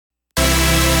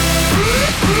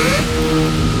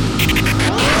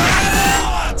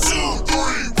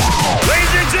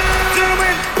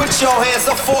Put your hands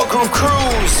up for Groove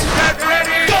Cruise. Get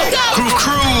ready. Go. Groove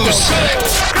Cruise.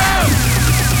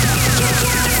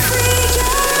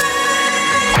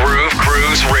 Groove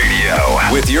Cruise Radio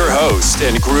with your host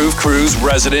and Groove Cruise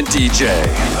resident DJ,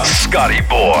 Scotty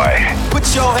Boy.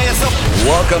 Put your hands up.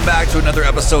 Welcome back to another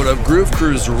episode of Groove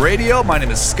Cruise Radio. My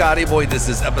name is Scotty Boy. This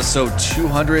is episode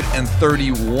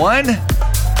 231.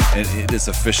 And it is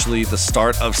officially the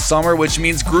start of summer, which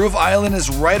means Groove Island is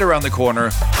right around the corner,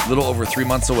 a little over 3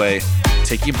 months away,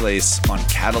 taking place on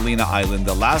Catalina Island.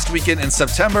 The last weekend in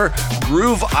September,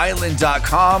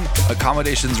 GrooveIsland.com.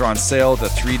 Accommodations are on sale. The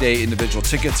 3-day individual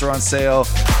tickets are on sale.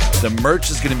 The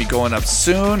merch is going to be going up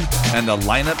soon, and the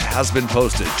lineup has been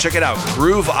posted. Check it out,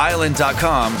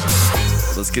 GrooveIsland.com.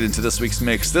 Let's get into this week's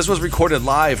mix. This was recorded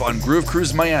live on Groove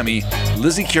Cruise Miami.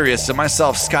 Lizzie Curious and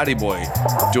myself, Scotty Boy,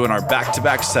 doing our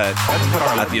back-to-back set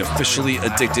at the Officially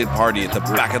Addicted party at the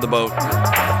back of the boat.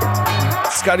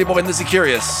 Scotty Boy and Lizzie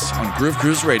Curious on Groove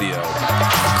Cruise Radio.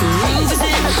 Groove is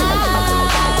in the high.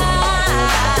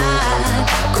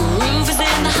 Groove is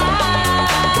in the high.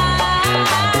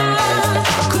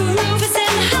 Groove is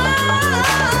in the high.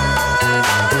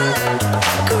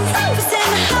 Groove is in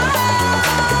the high.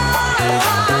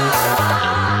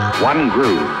 One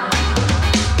groove.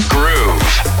 Groove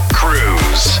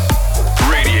Cruise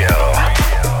Radio.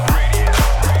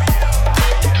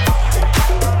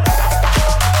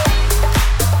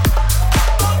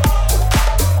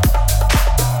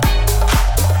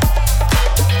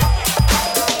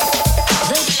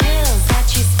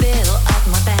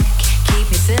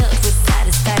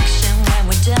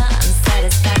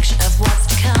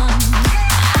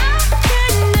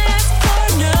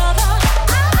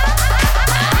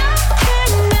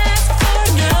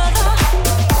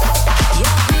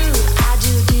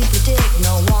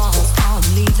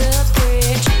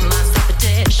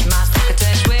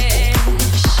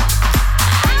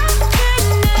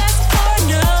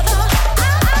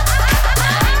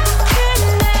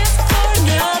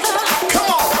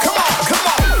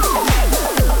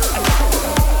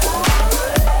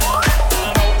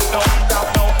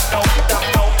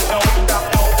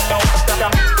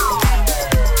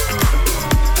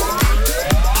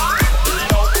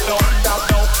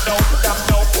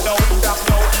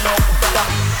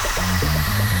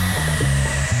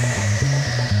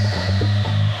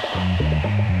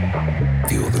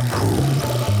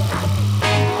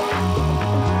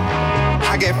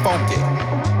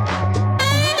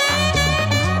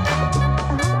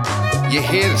 You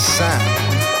hear the sound.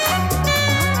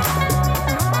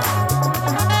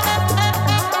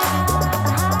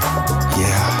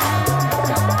 Yeah.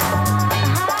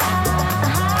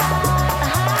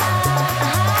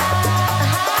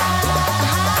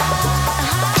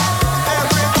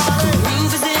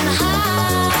 Groove is in the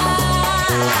high.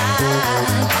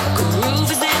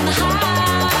 Groove is in the high.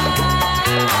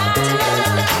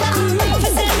 Groove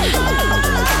is in the high.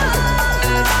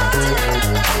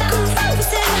 Groove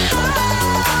is in the high.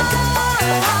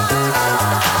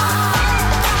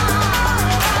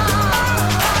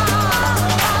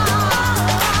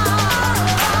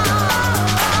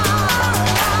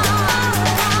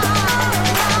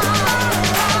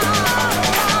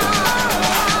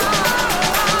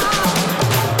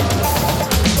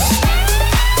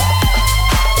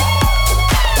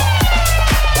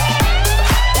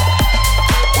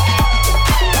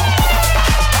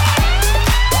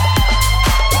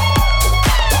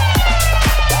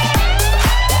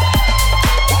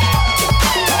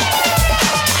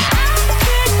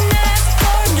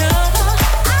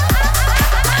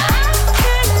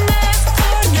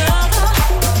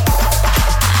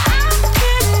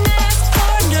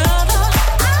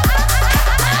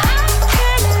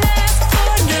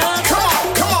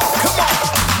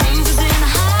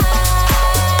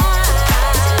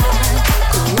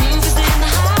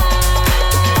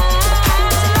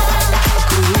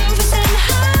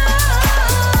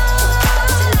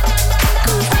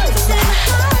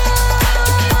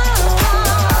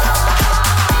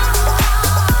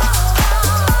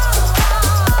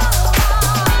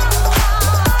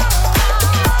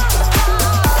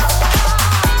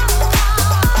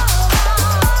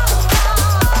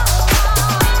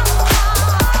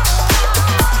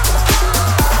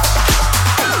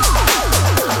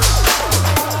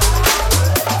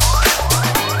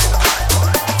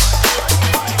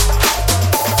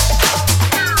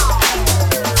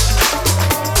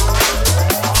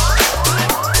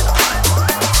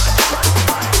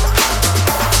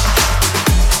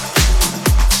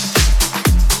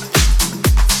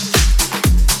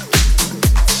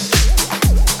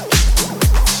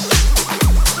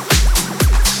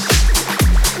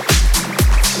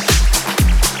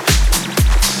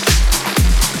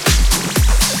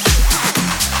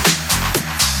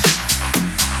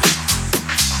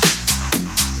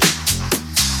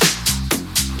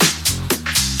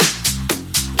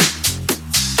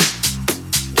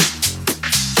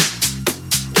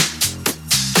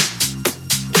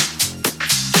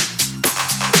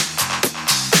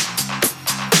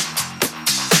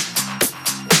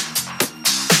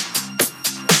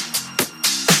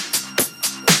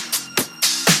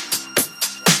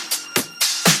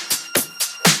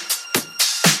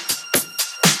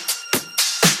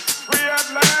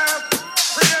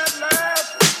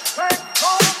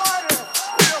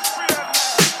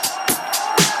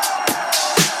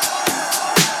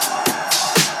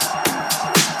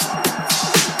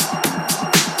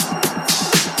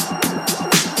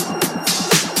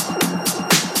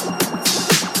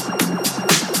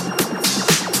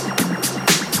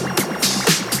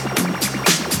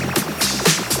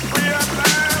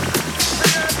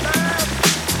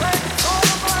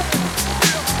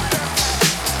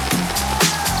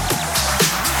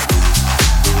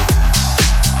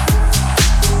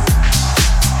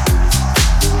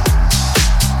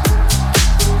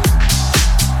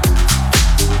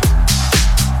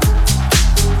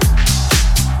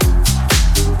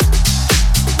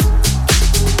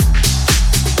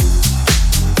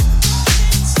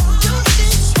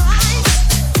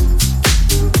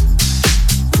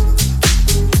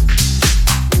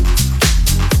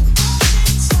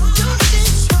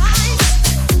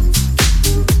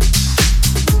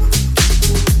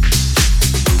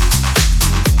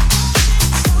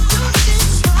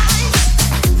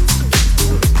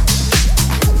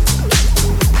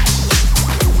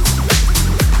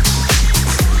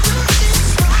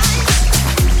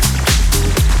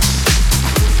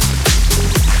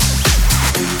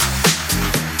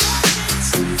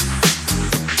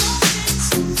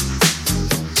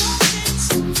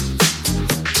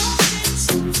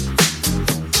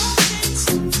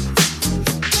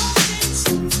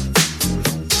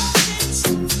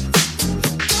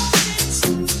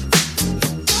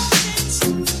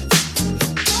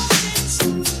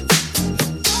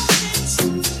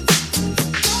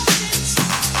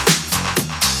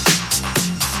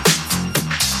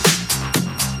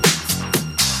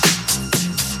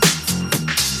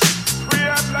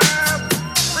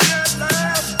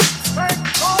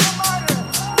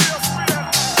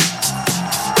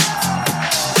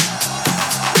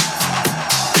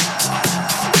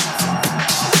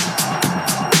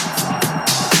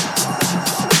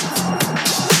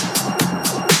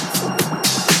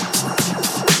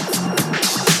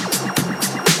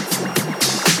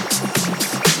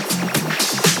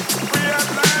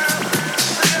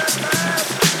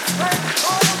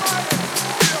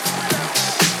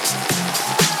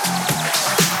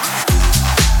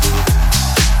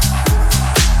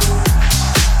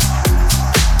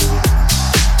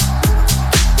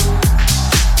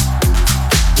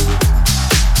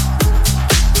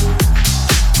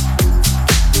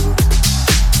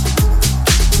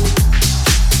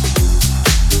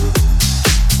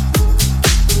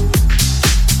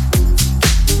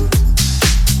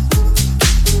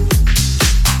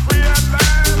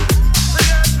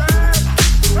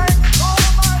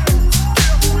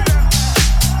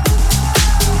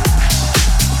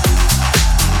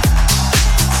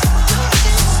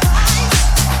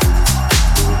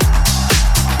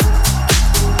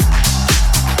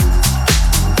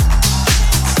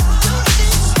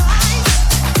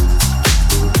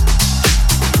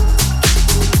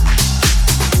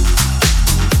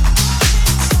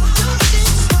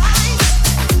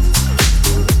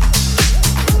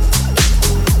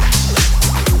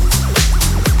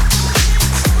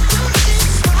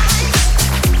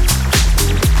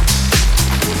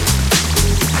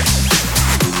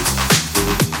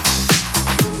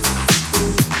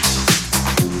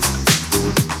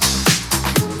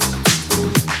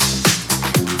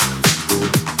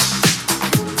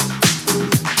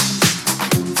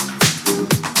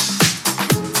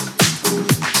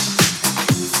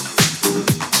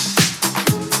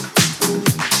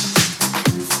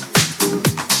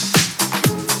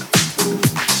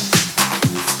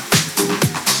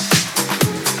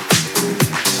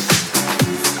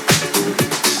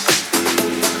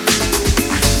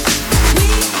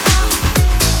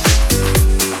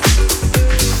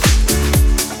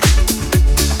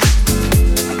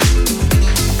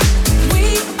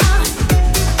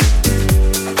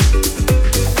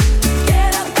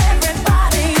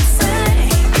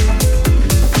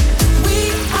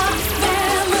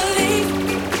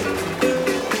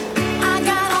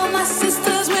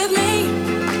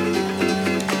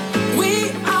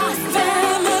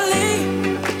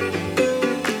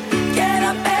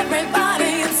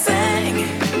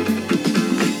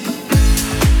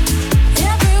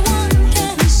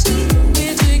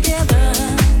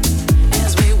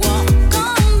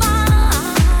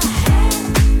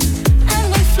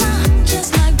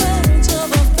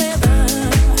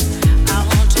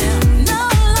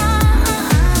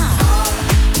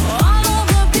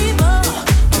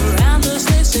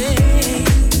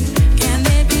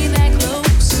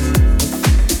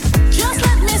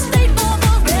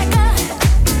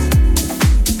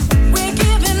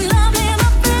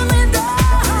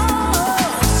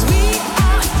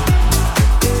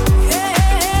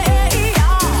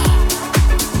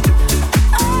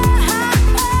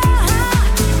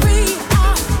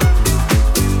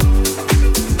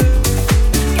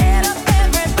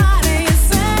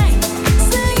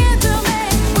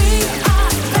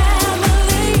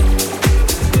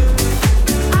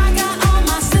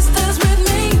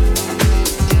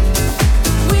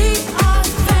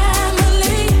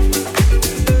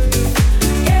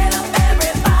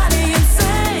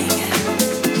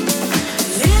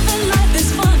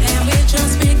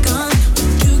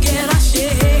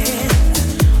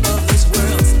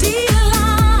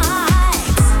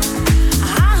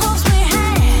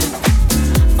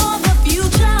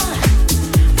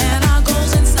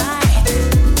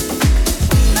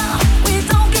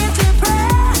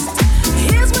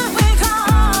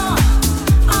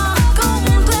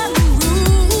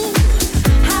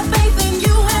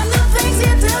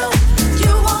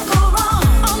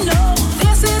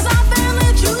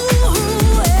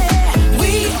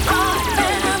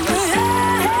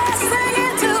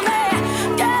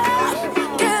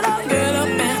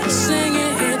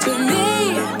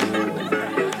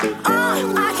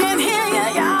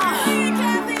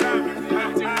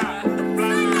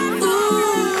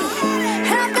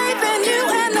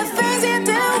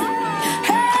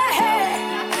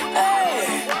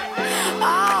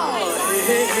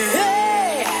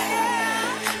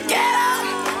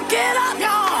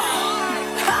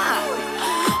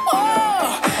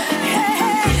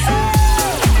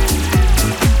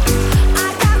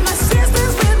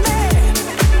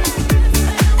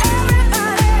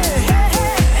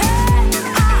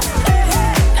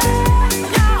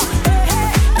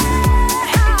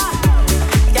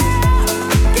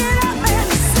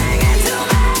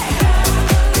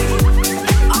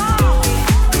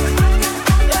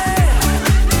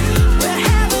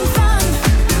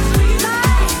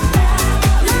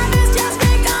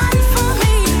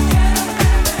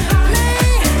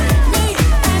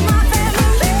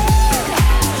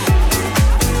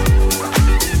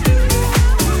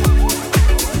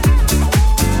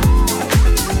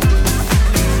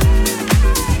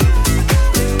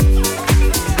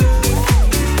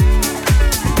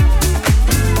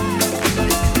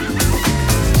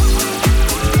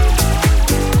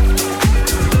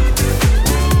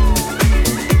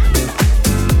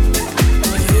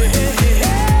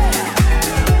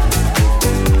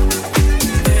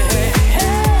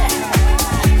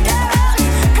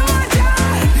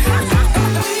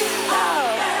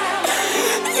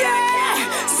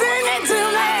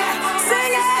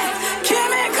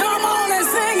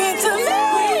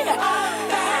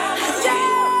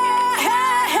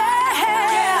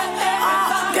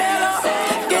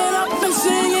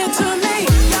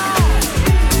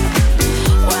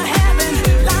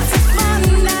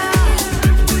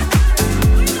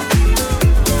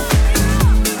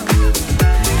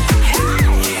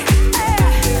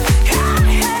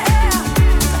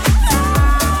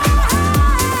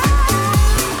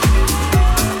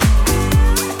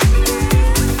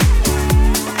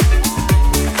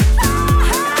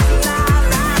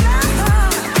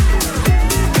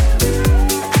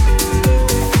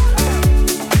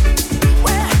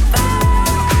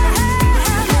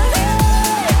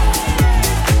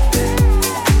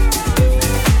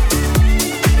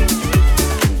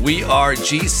 We are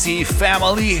GC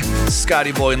Family,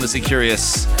 Scotty Boy and Lizzie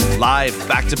Curious, live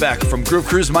back-to-back from Groove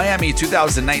Cruise Miami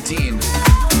 2019.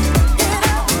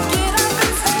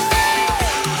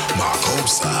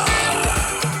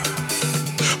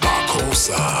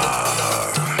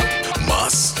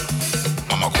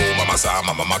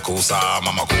 Mama makusa,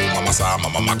 mama cool, mama sa,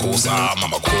 mama makusa,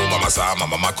 mama cool, mama sa,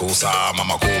 mama makusa,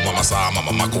 mama cool, mama sa,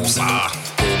 mama makusa,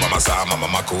 cool, mama sa, mama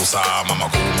makusa, mama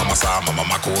cool, mama sa, mama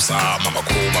makusa, mama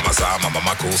cool, mama sa, mama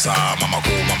makusa, mama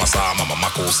cool, mama sa, mama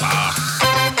makusa.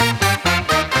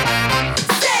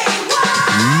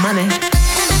 Money.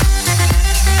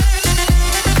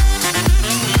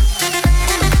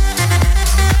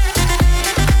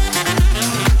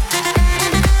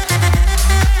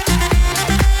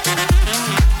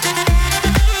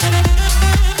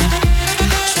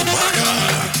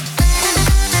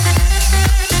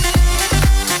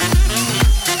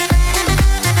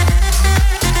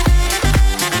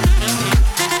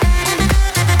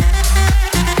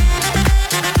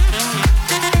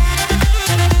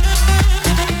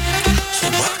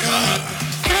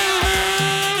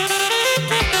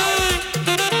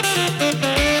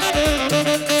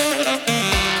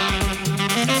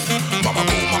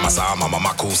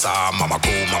 Mama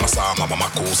cool, mama sa, mama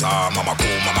makusa, mama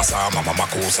cool, mama sa, mama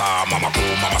makusa, mama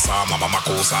cool, mama sa, mama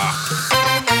makusa.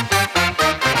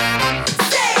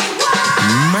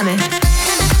 Money.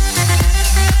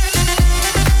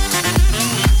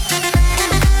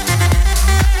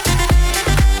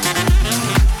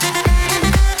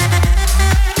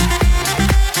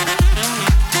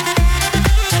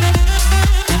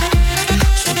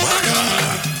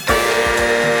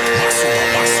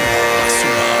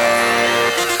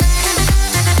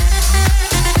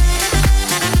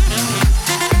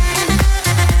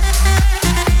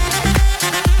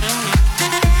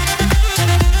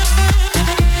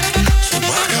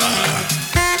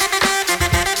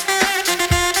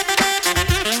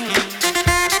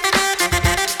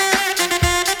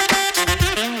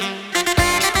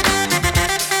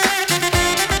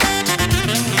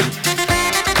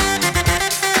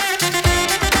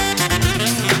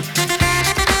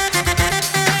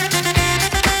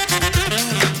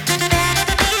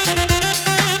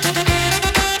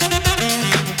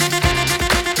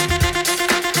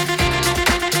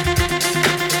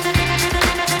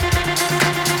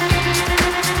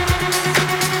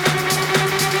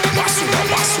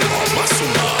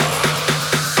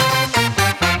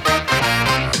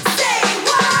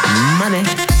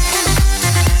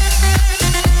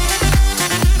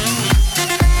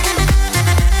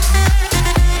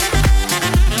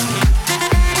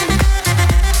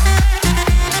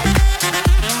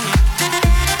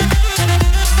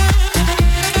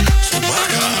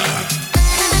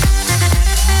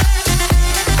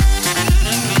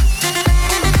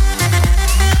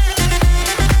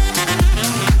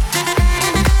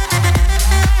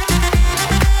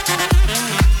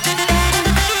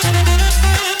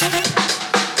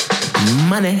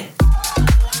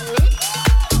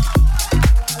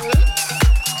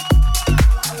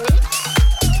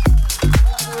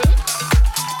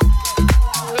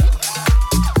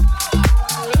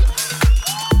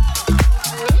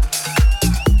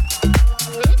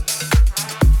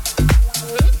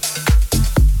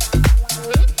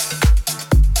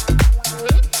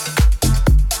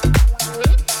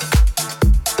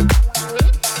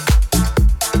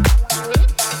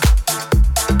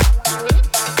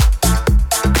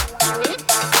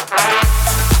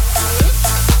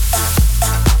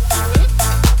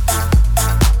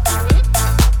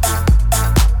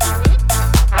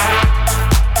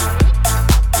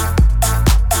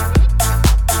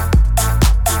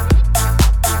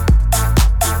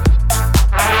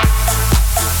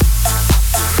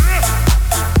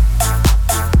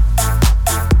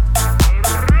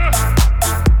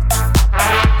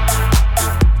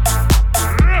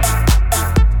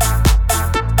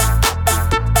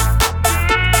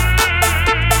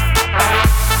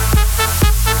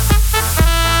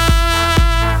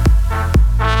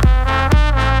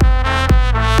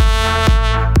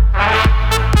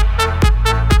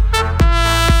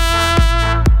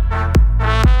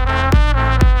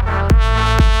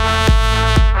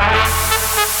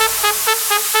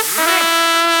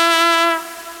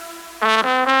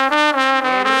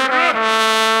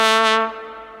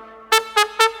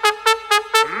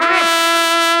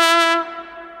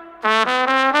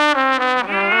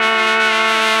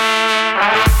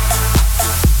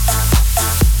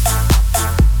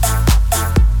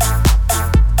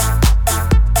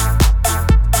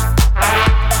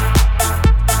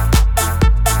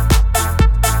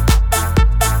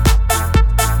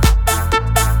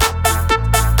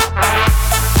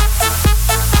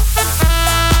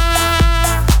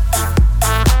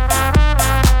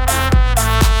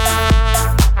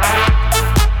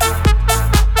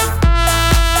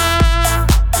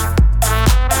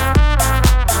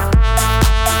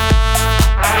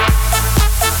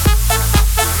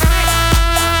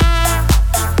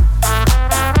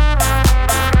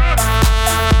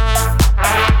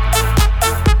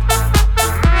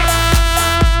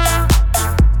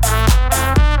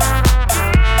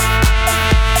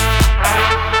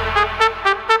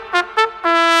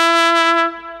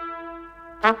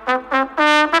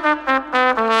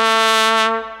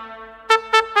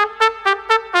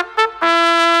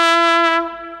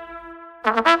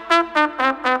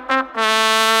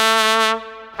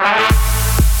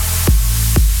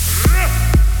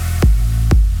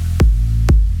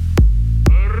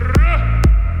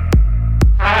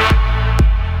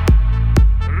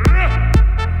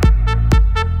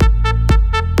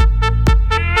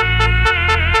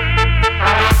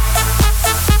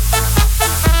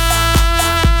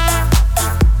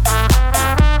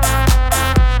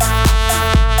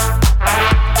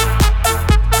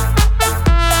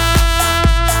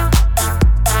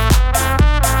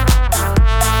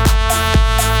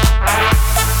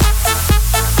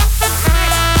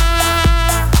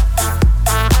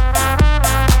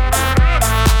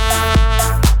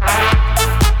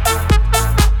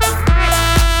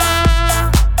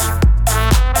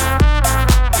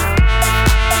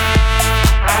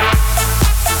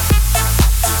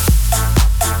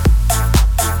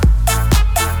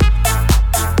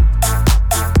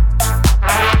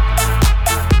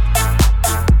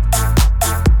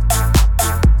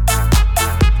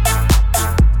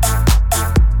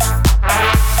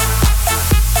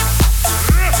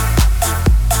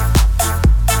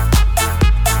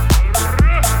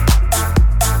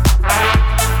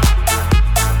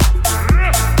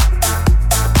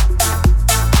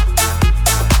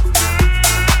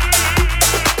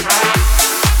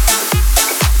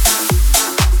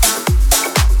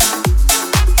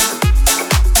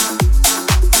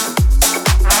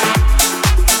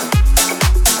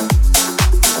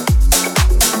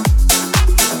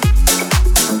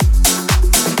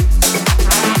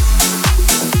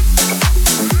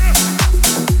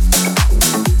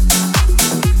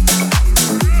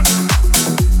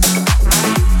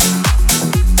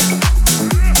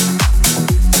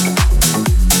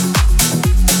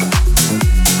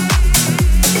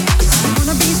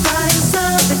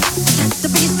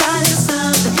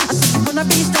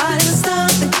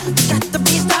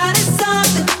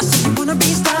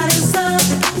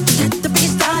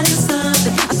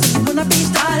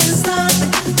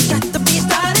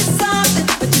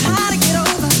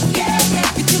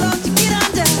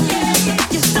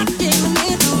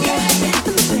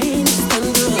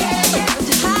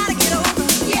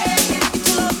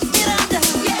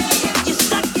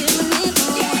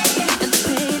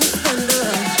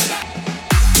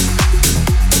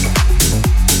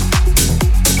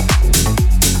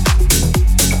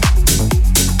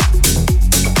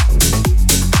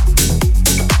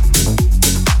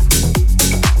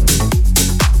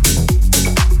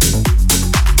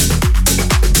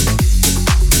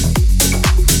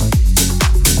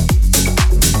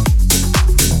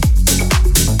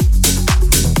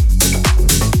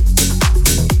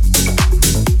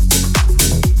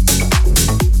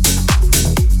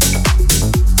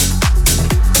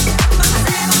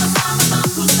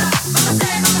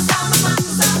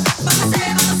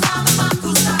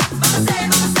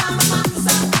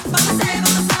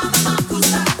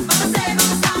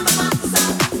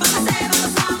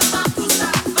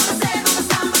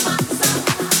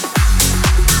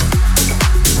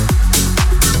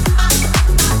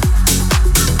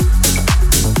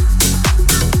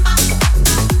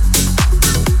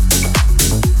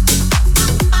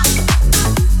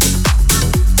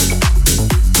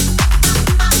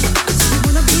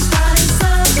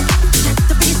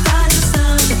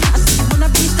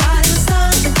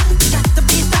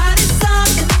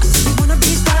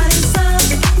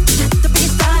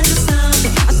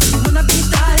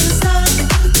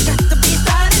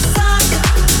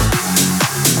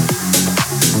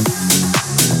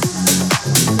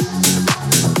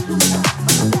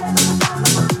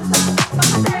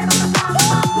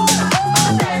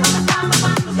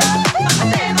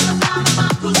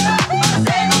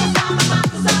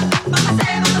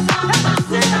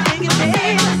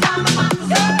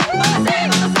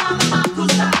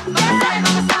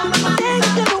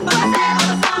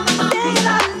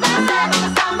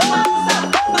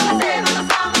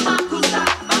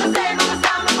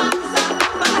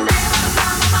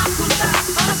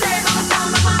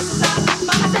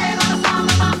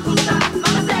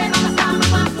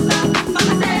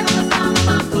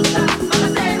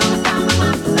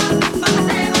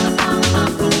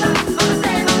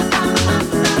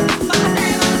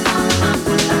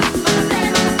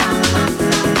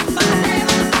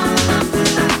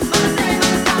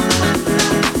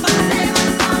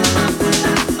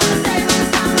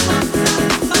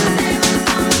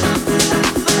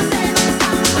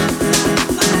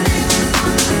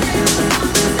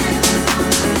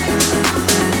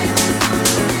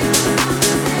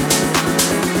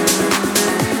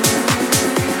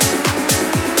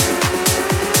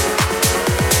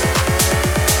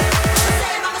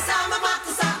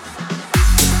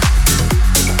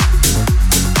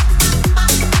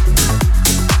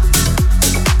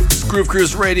 Groove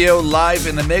Cruise Radio live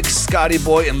in the mix. Scotty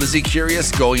Boy and Lizzie Curious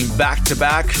going back to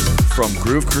back from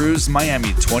Groove Cruise Miami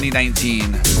 2019.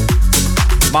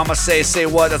 Mama Say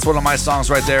What? That's one of my songs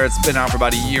right there. It's been out for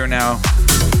about a year now.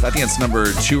 I think it's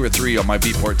number 2 or 3 on my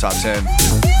Beatport Top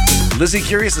 10. Lizzie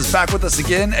Curious is back with us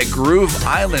again at Groove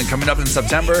Island coming up in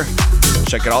September.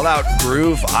 Check it all out,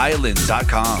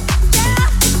 grooveisland.com.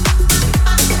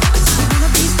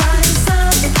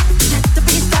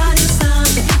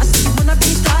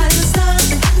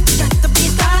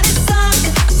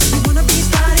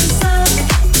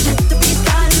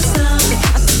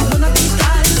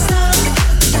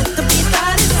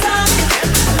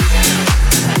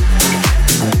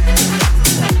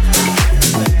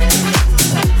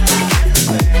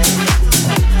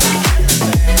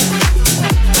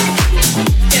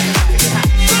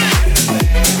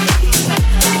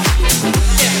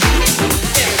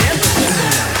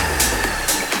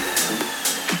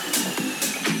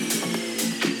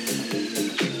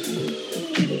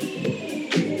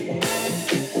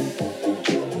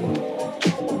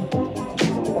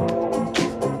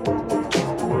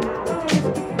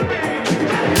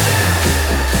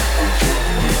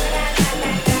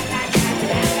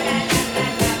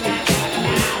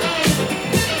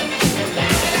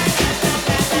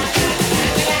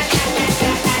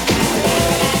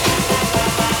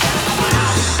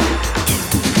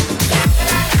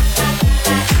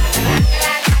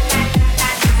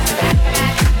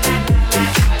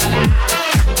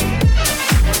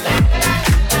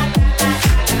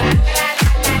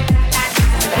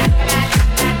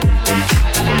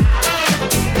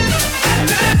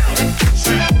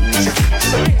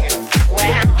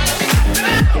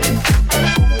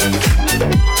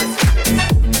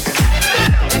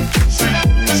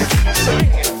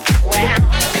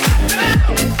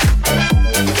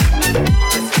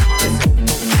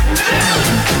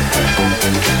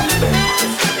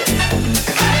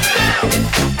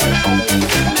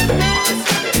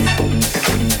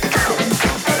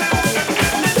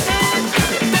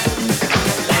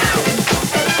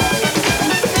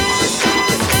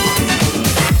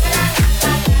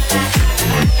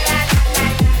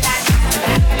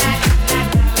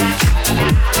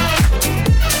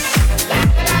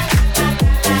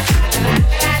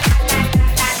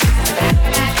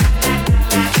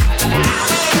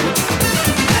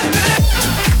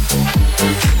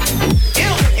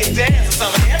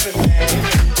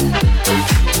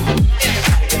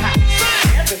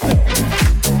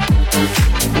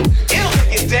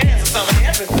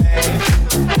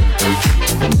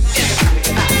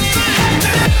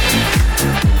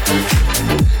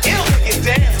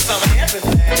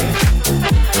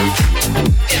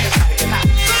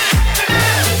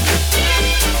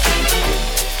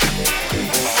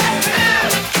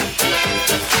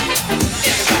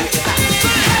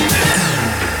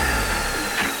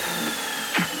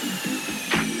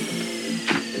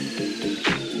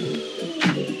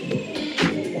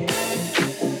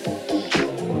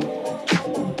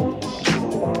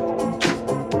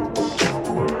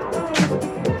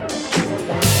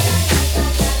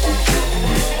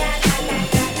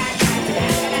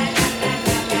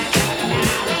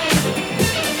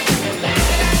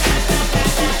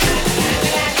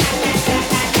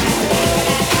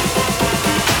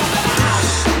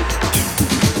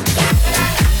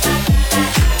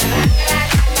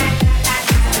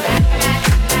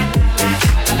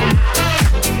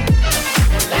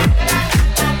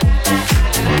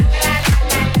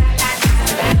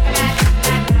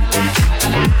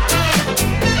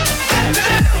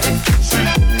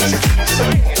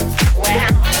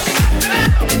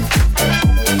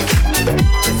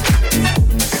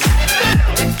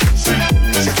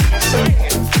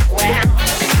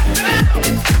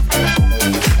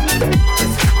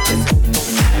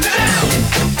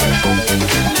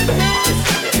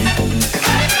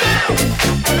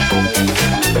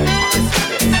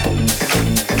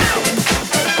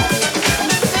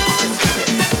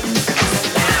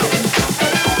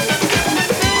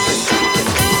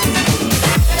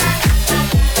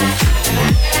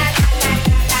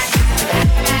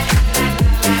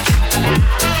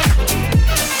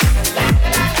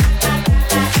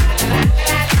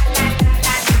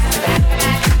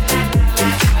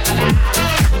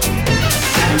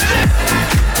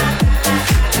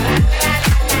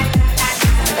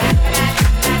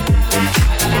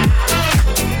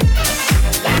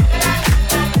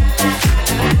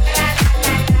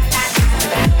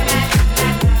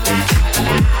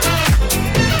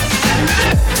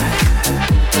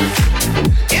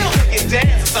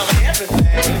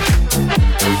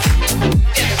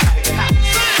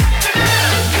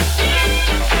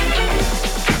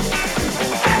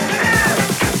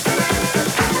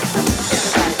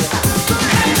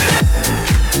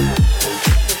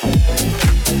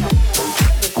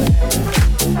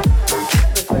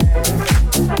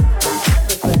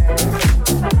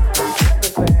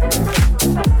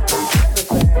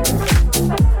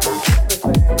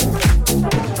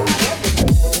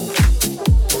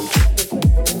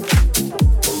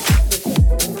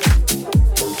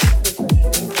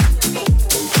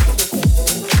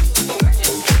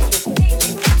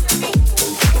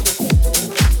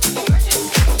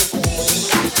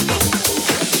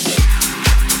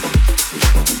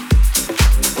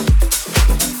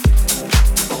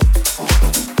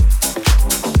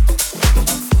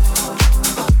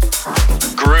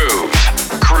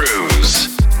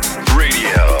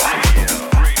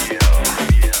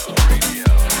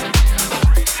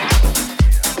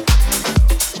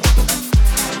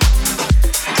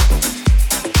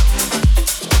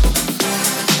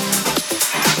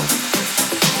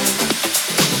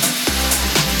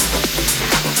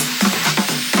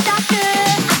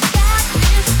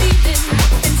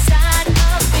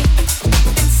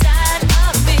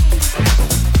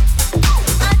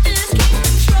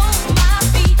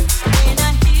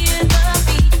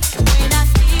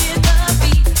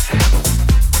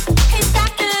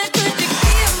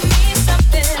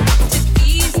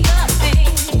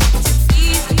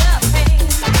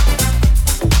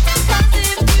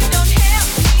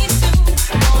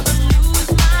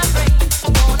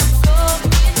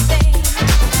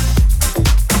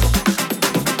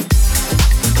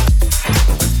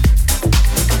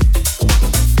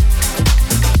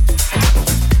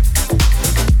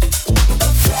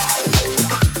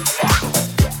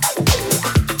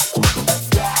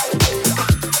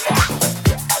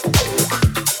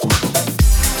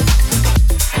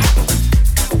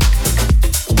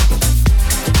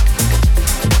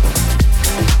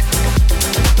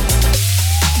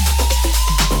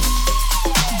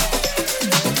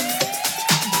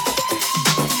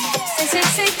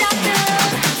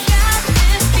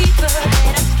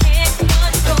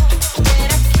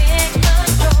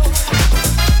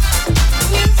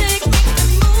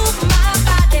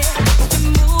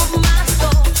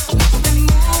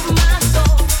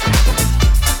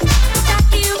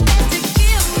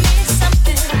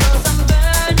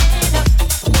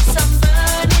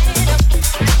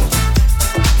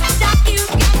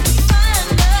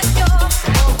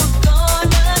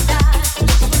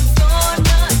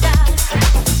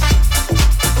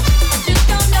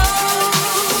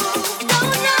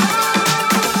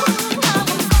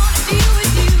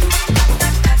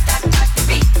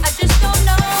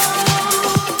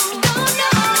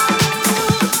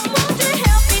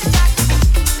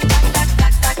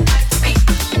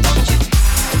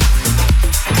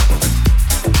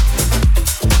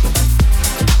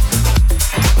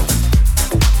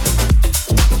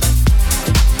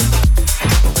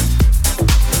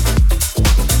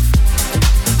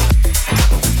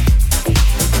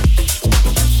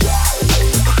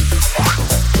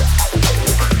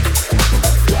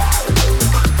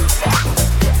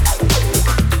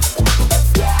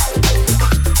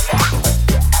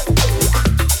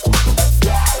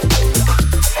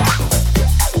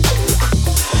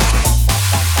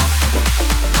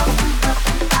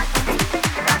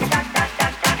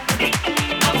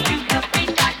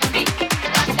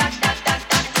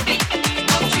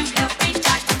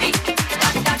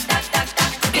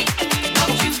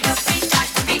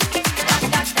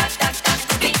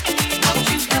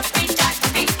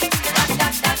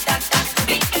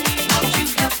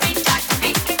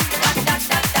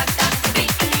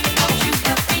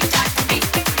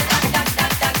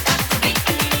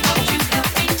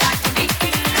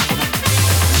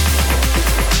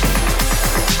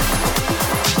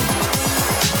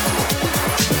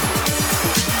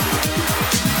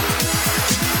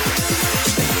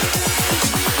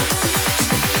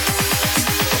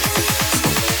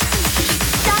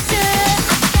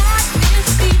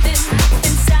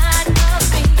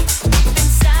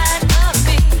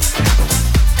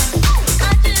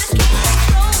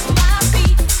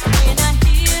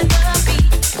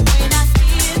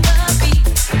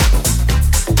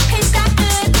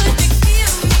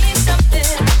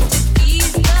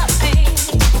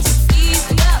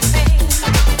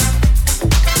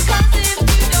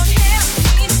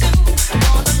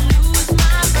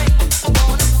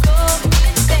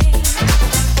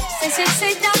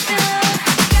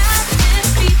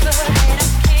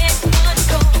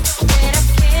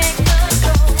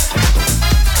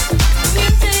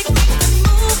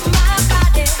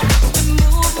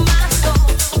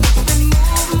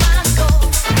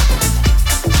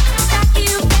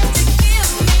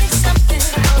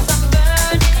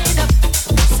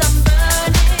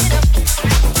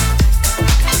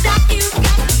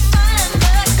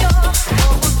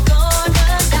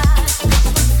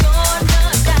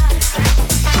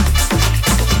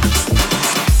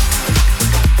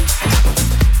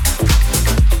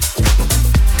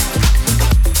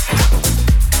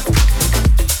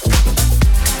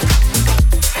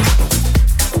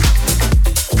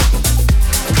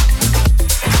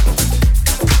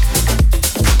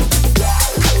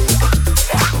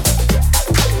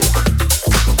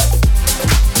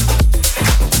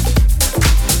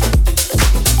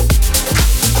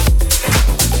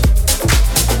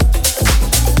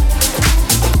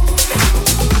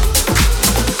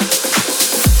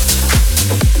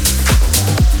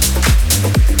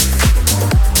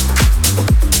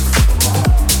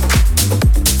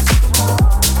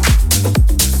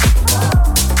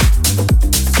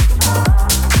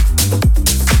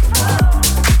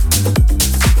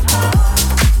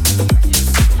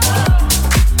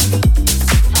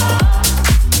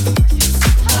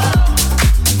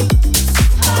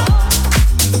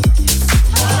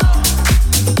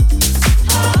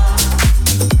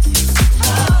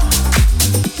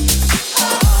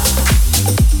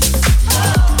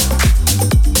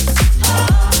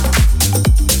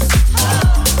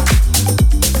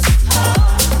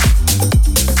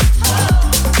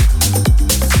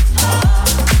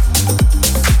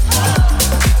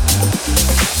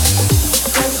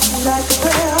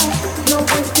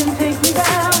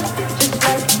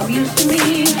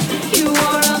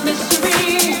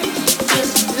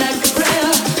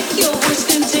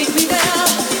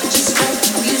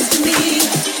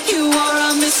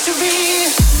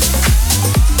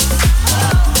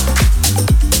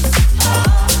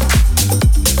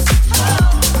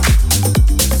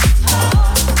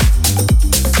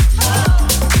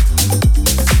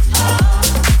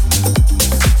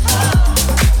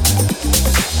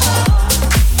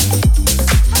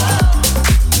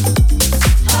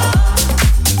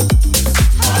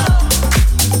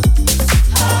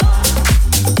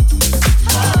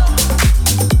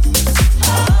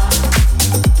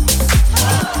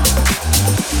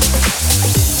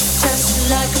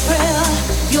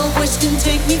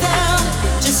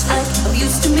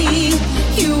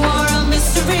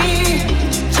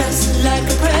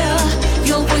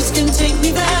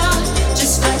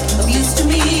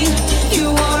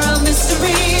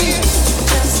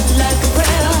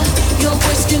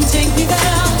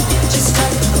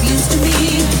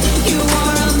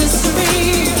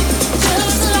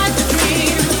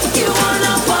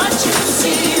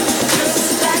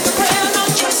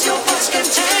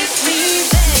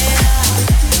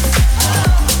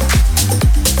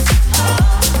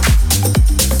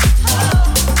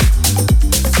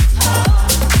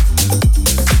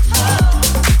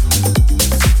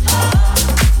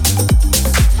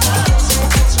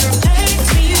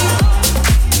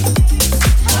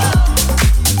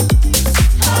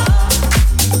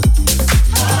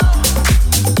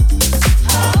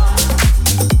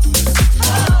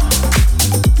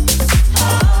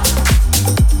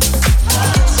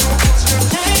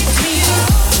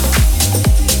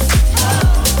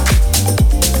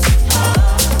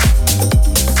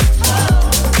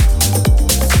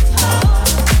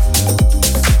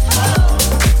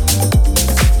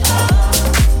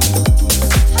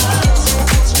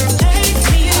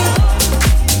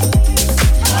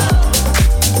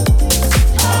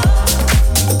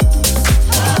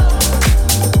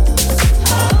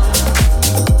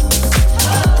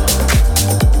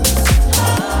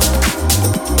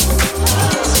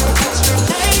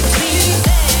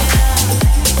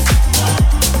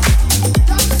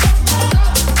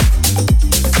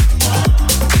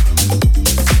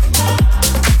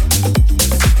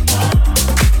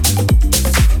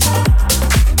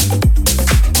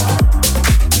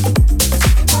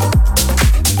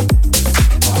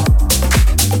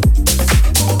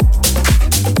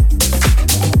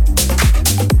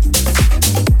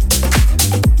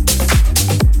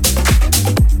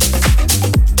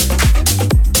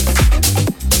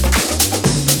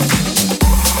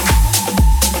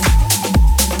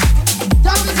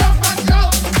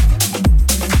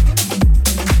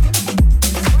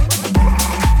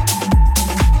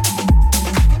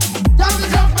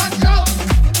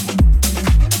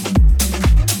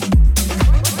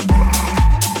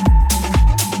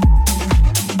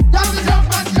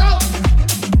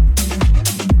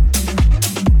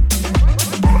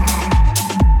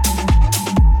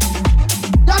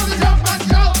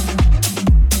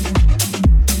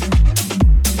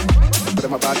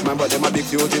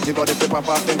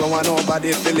 pop off, then go on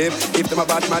nobody to live. If them a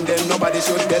bad man, then nobody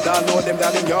should dead. I know them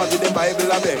down in yard with them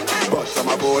Bible a beg. But some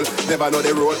a bowl, never know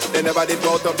the rule. They never did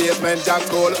go to basement jack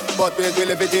school. But we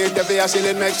will if it is the fair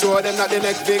shilling, make sure them not the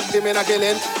next victim in a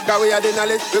killing. Cause we are the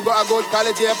knowledge, we got a good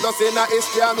college here, plus in a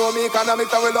history, I know me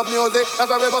economics and we love music. That's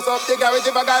why we bust up the garage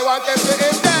if a guy wants to be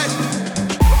him dead.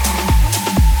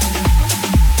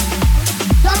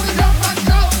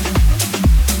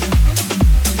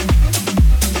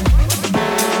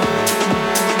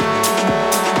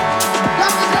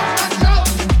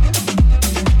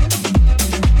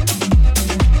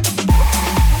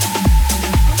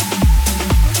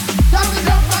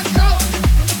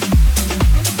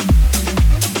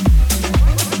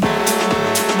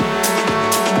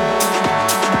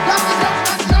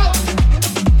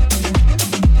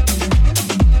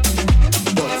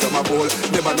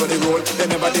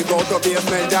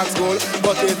 Basement jack school,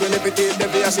 but it will if it is the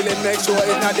fair shilling, make sure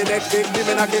it's not the next victim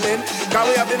in a killing. Cause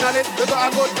we have the knowledge, we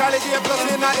got a good college here, plus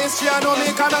in a history, I know me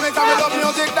economics and we love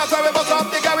music. That's why we bust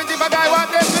up the garage if a guy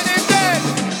wants this with him dead.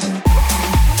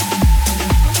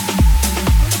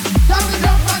 Time to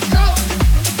jump and shout.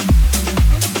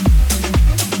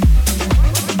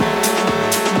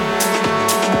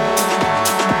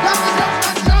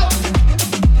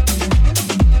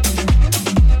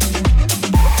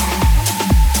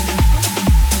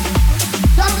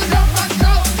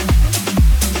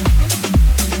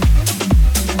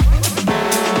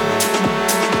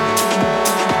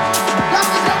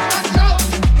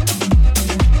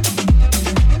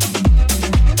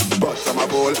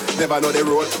 Never know the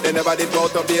rule, they never did go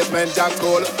to basement jack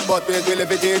school. But we will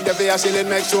if it is the fair shilling,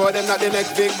 make sure them not the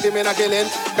next victim in a killing.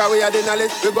 Cause we are the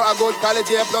knowledge, we got a good college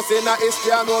here, plus in a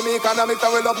history, I know me economics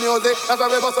and we love music. That's why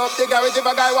we bust up the garage if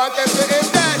a guy wants to be him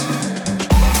dead.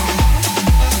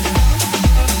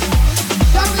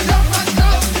 Time to jump and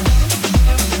shout.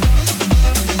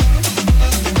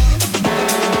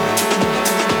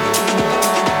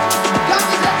 Time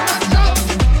to jump and shout.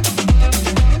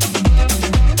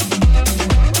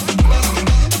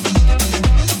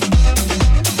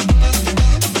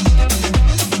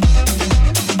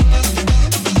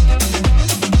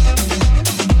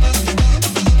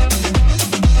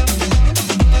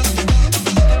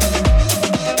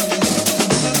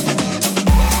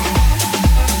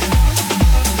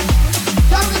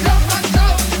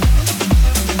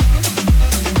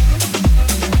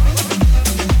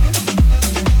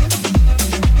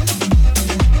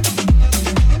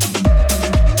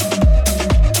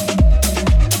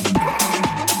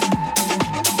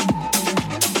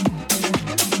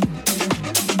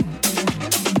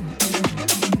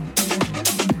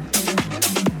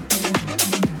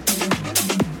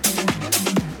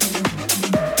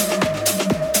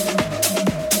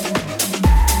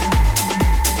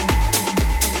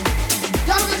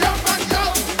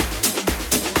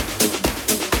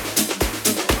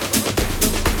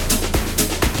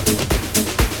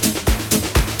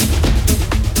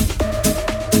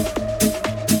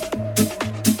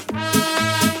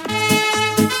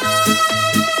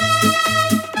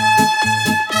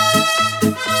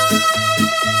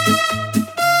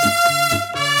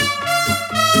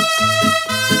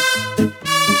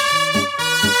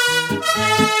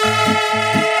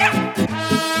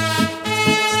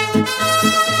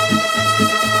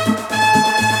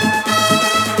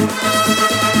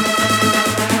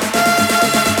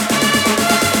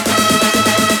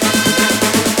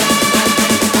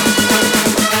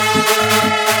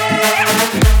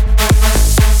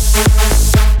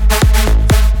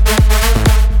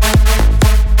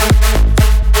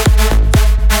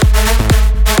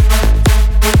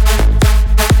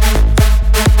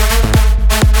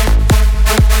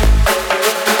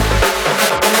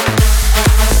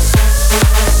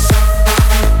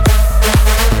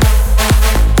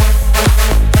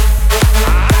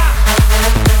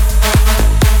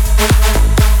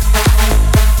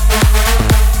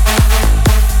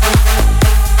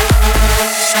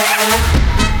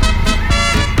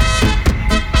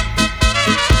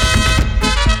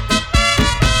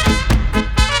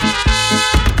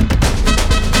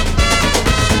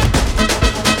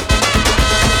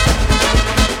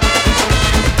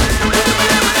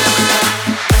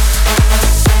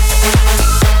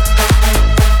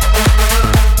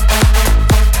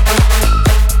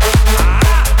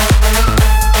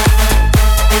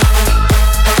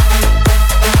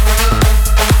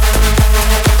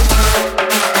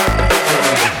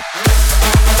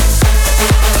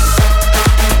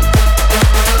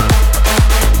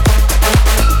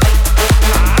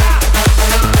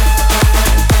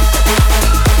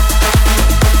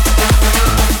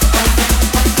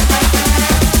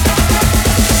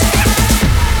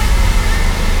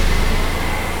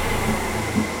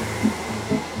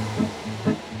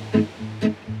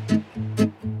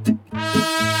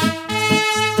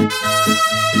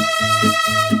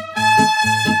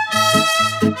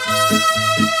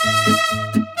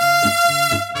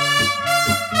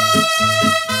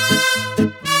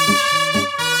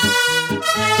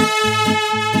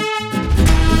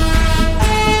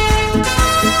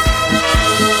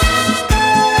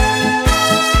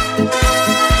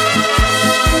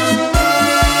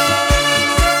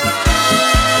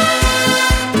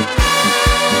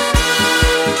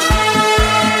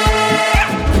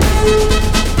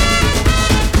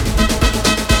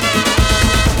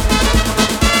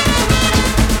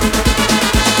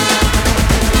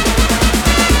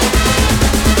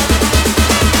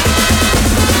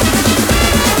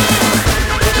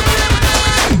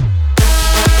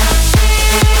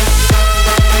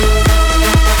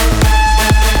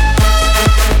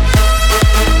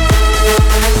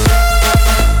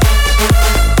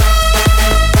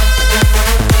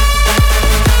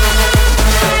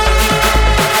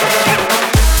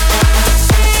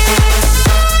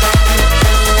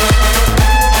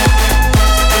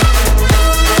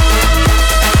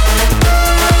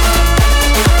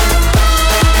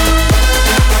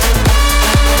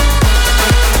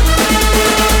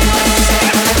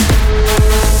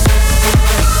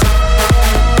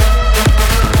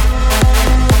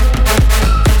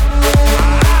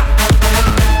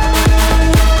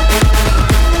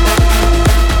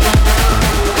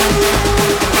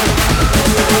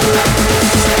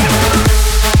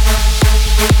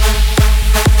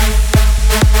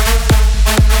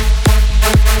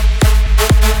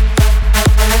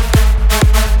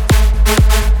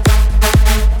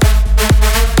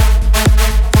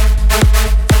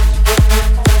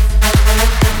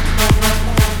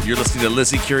 listening to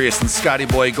Lizzie Curious and Scotty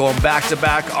Boy going back to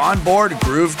back on board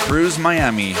Groove Cruise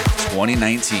Miami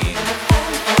 2019.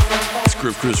 It's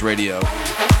Groove Cruise Radio.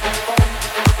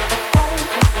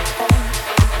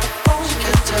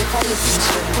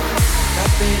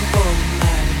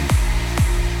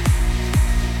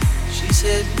 She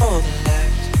said more than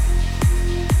that,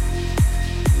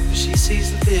 but she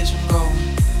sees the vision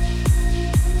growing,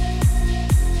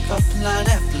 couple line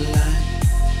after line.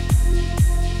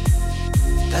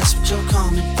 That's what you're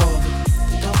coming for, but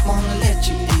they don't wanna let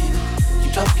you in.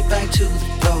 You drop your back to the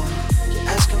floor, you're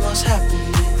asking what's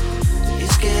happening.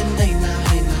 It's getting late now,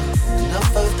 hey now,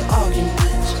 enough of the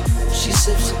arguments. She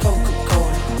sips the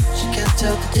Coca-Cola, she can't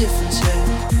tell the difference yet.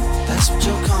 That's what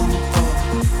you're coming for,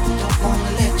 they don't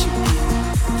wanna let you in.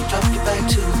 You drop your back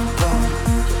to the floor,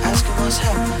 you're asking what's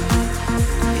happening.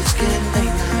 It's getting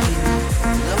late now, hey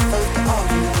now, enough of the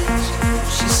arguments.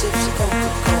 She sips the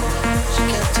Coca-Cola, she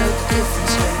can't tell the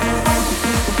difference yet.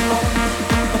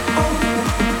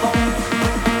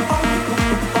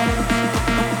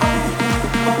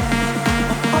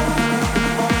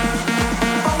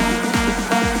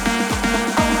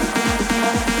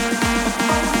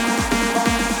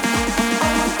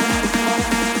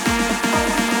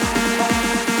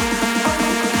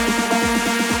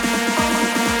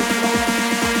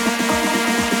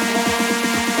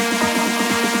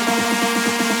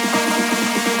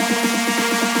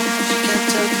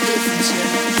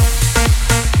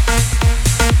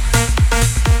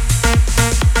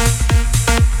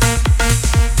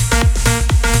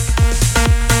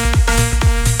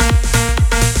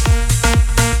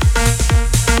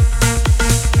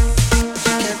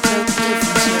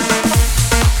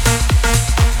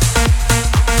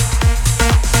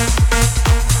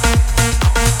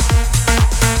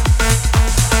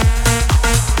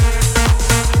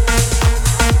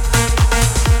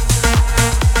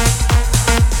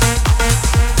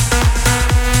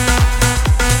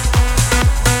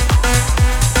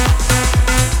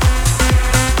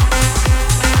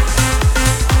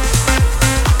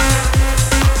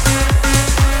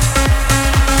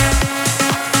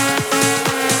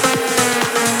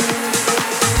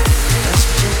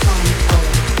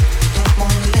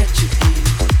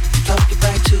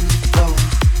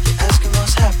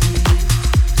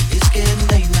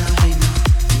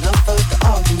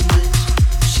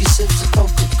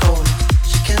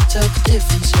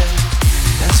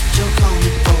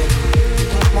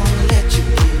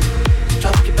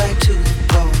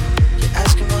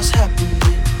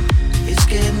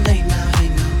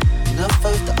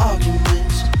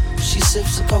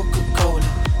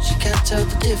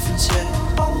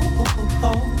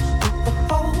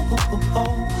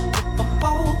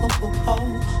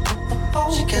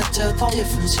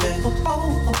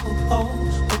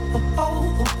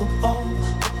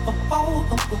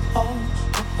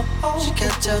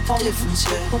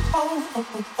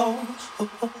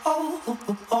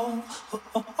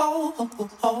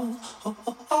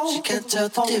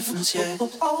 Difference yet.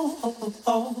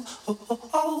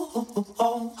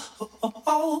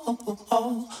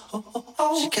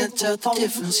 She can't tell the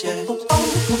difference yet.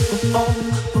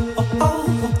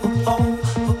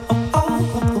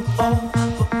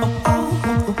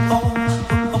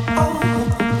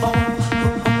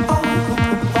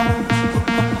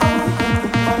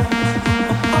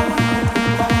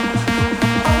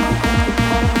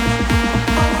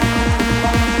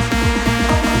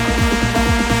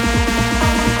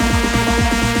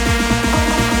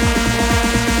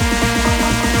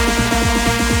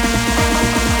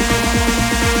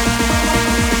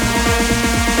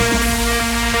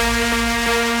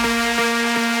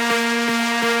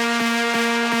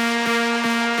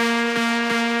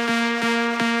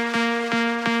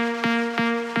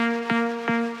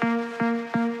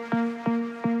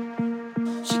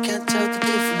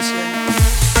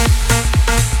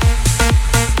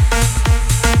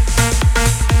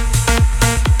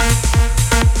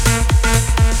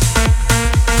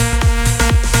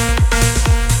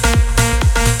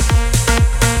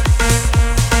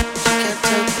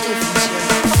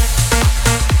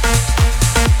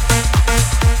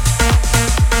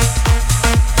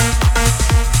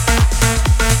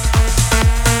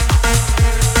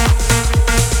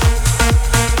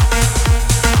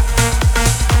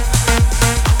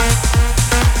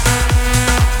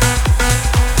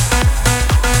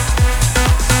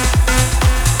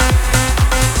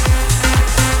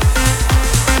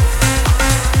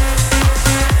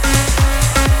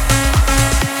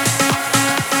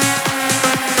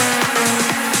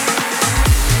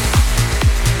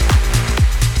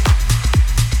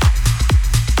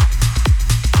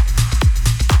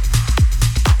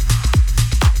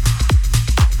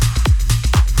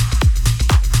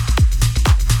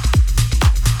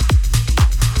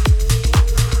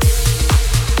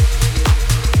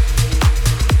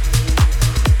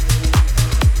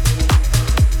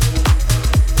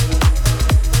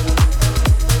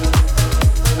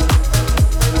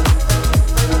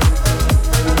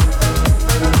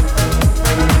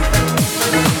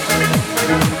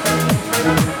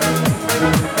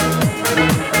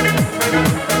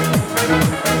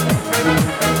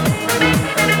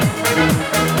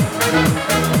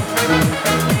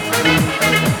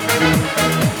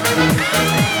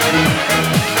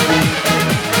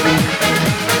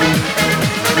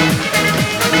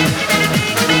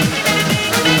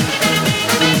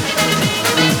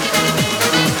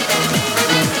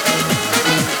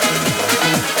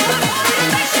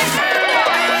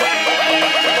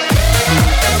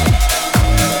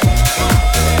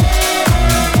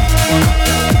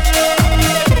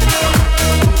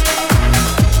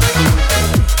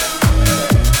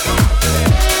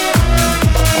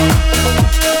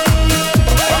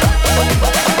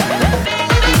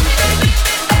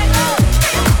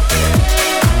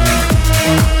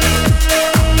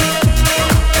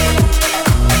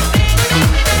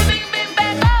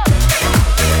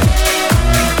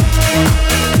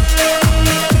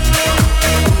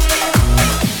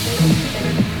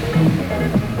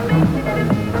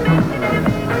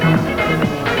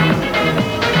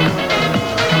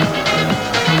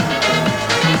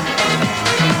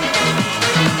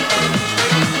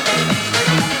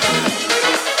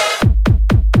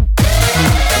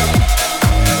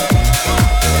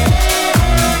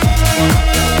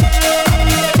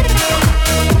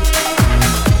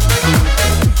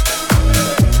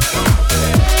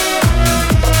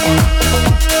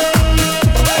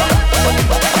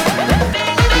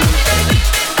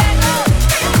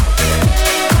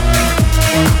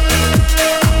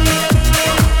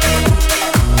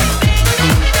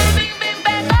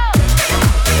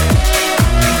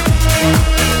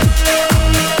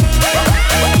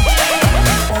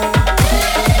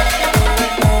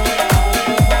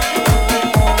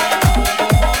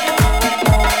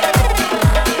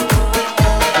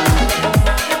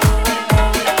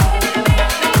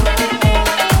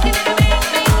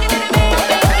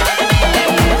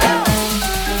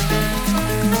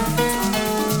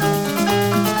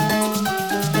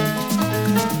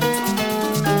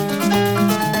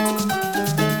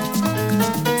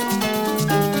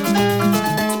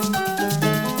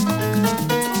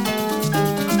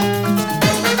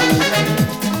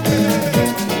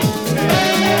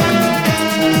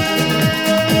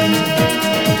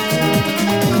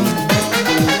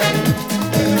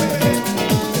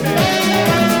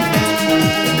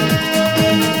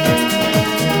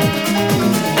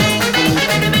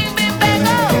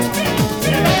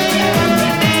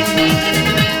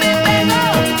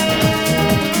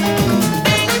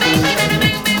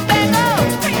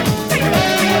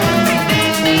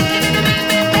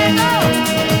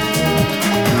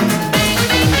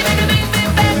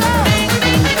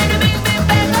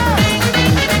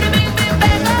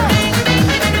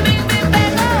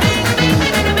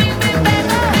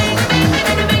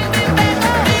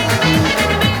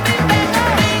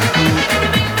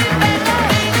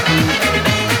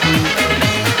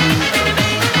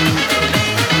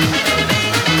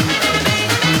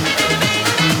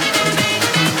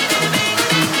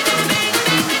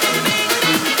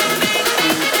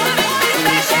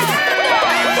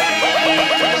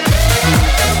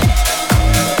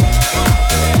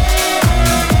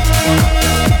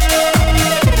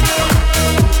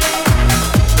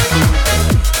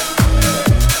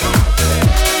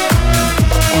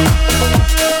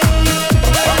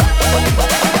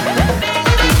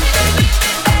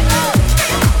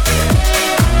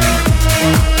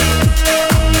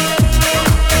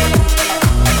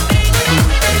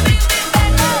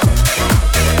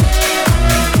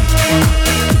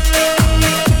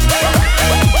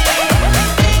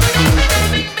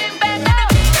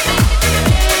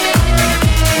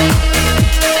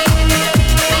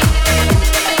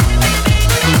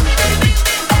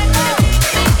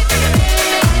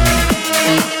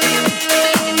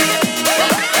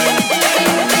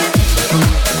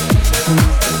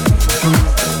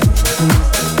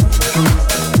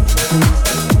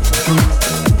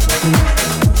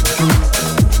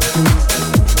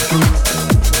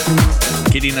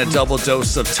 getting a double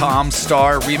dose of Tom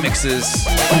Star remixes.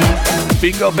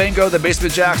 Bingo Bango, the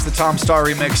Basement Jacks, the Tom Star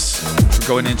remix. We're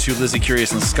going into Lizzie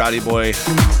Curious and Scotty Boy.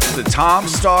 The Tom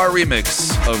Star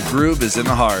remix of Groove is in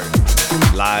the Heart.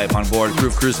 Live on board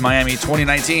Groove Cruise Miami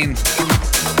 2019.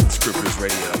 It's Groove Cruise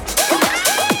Radio.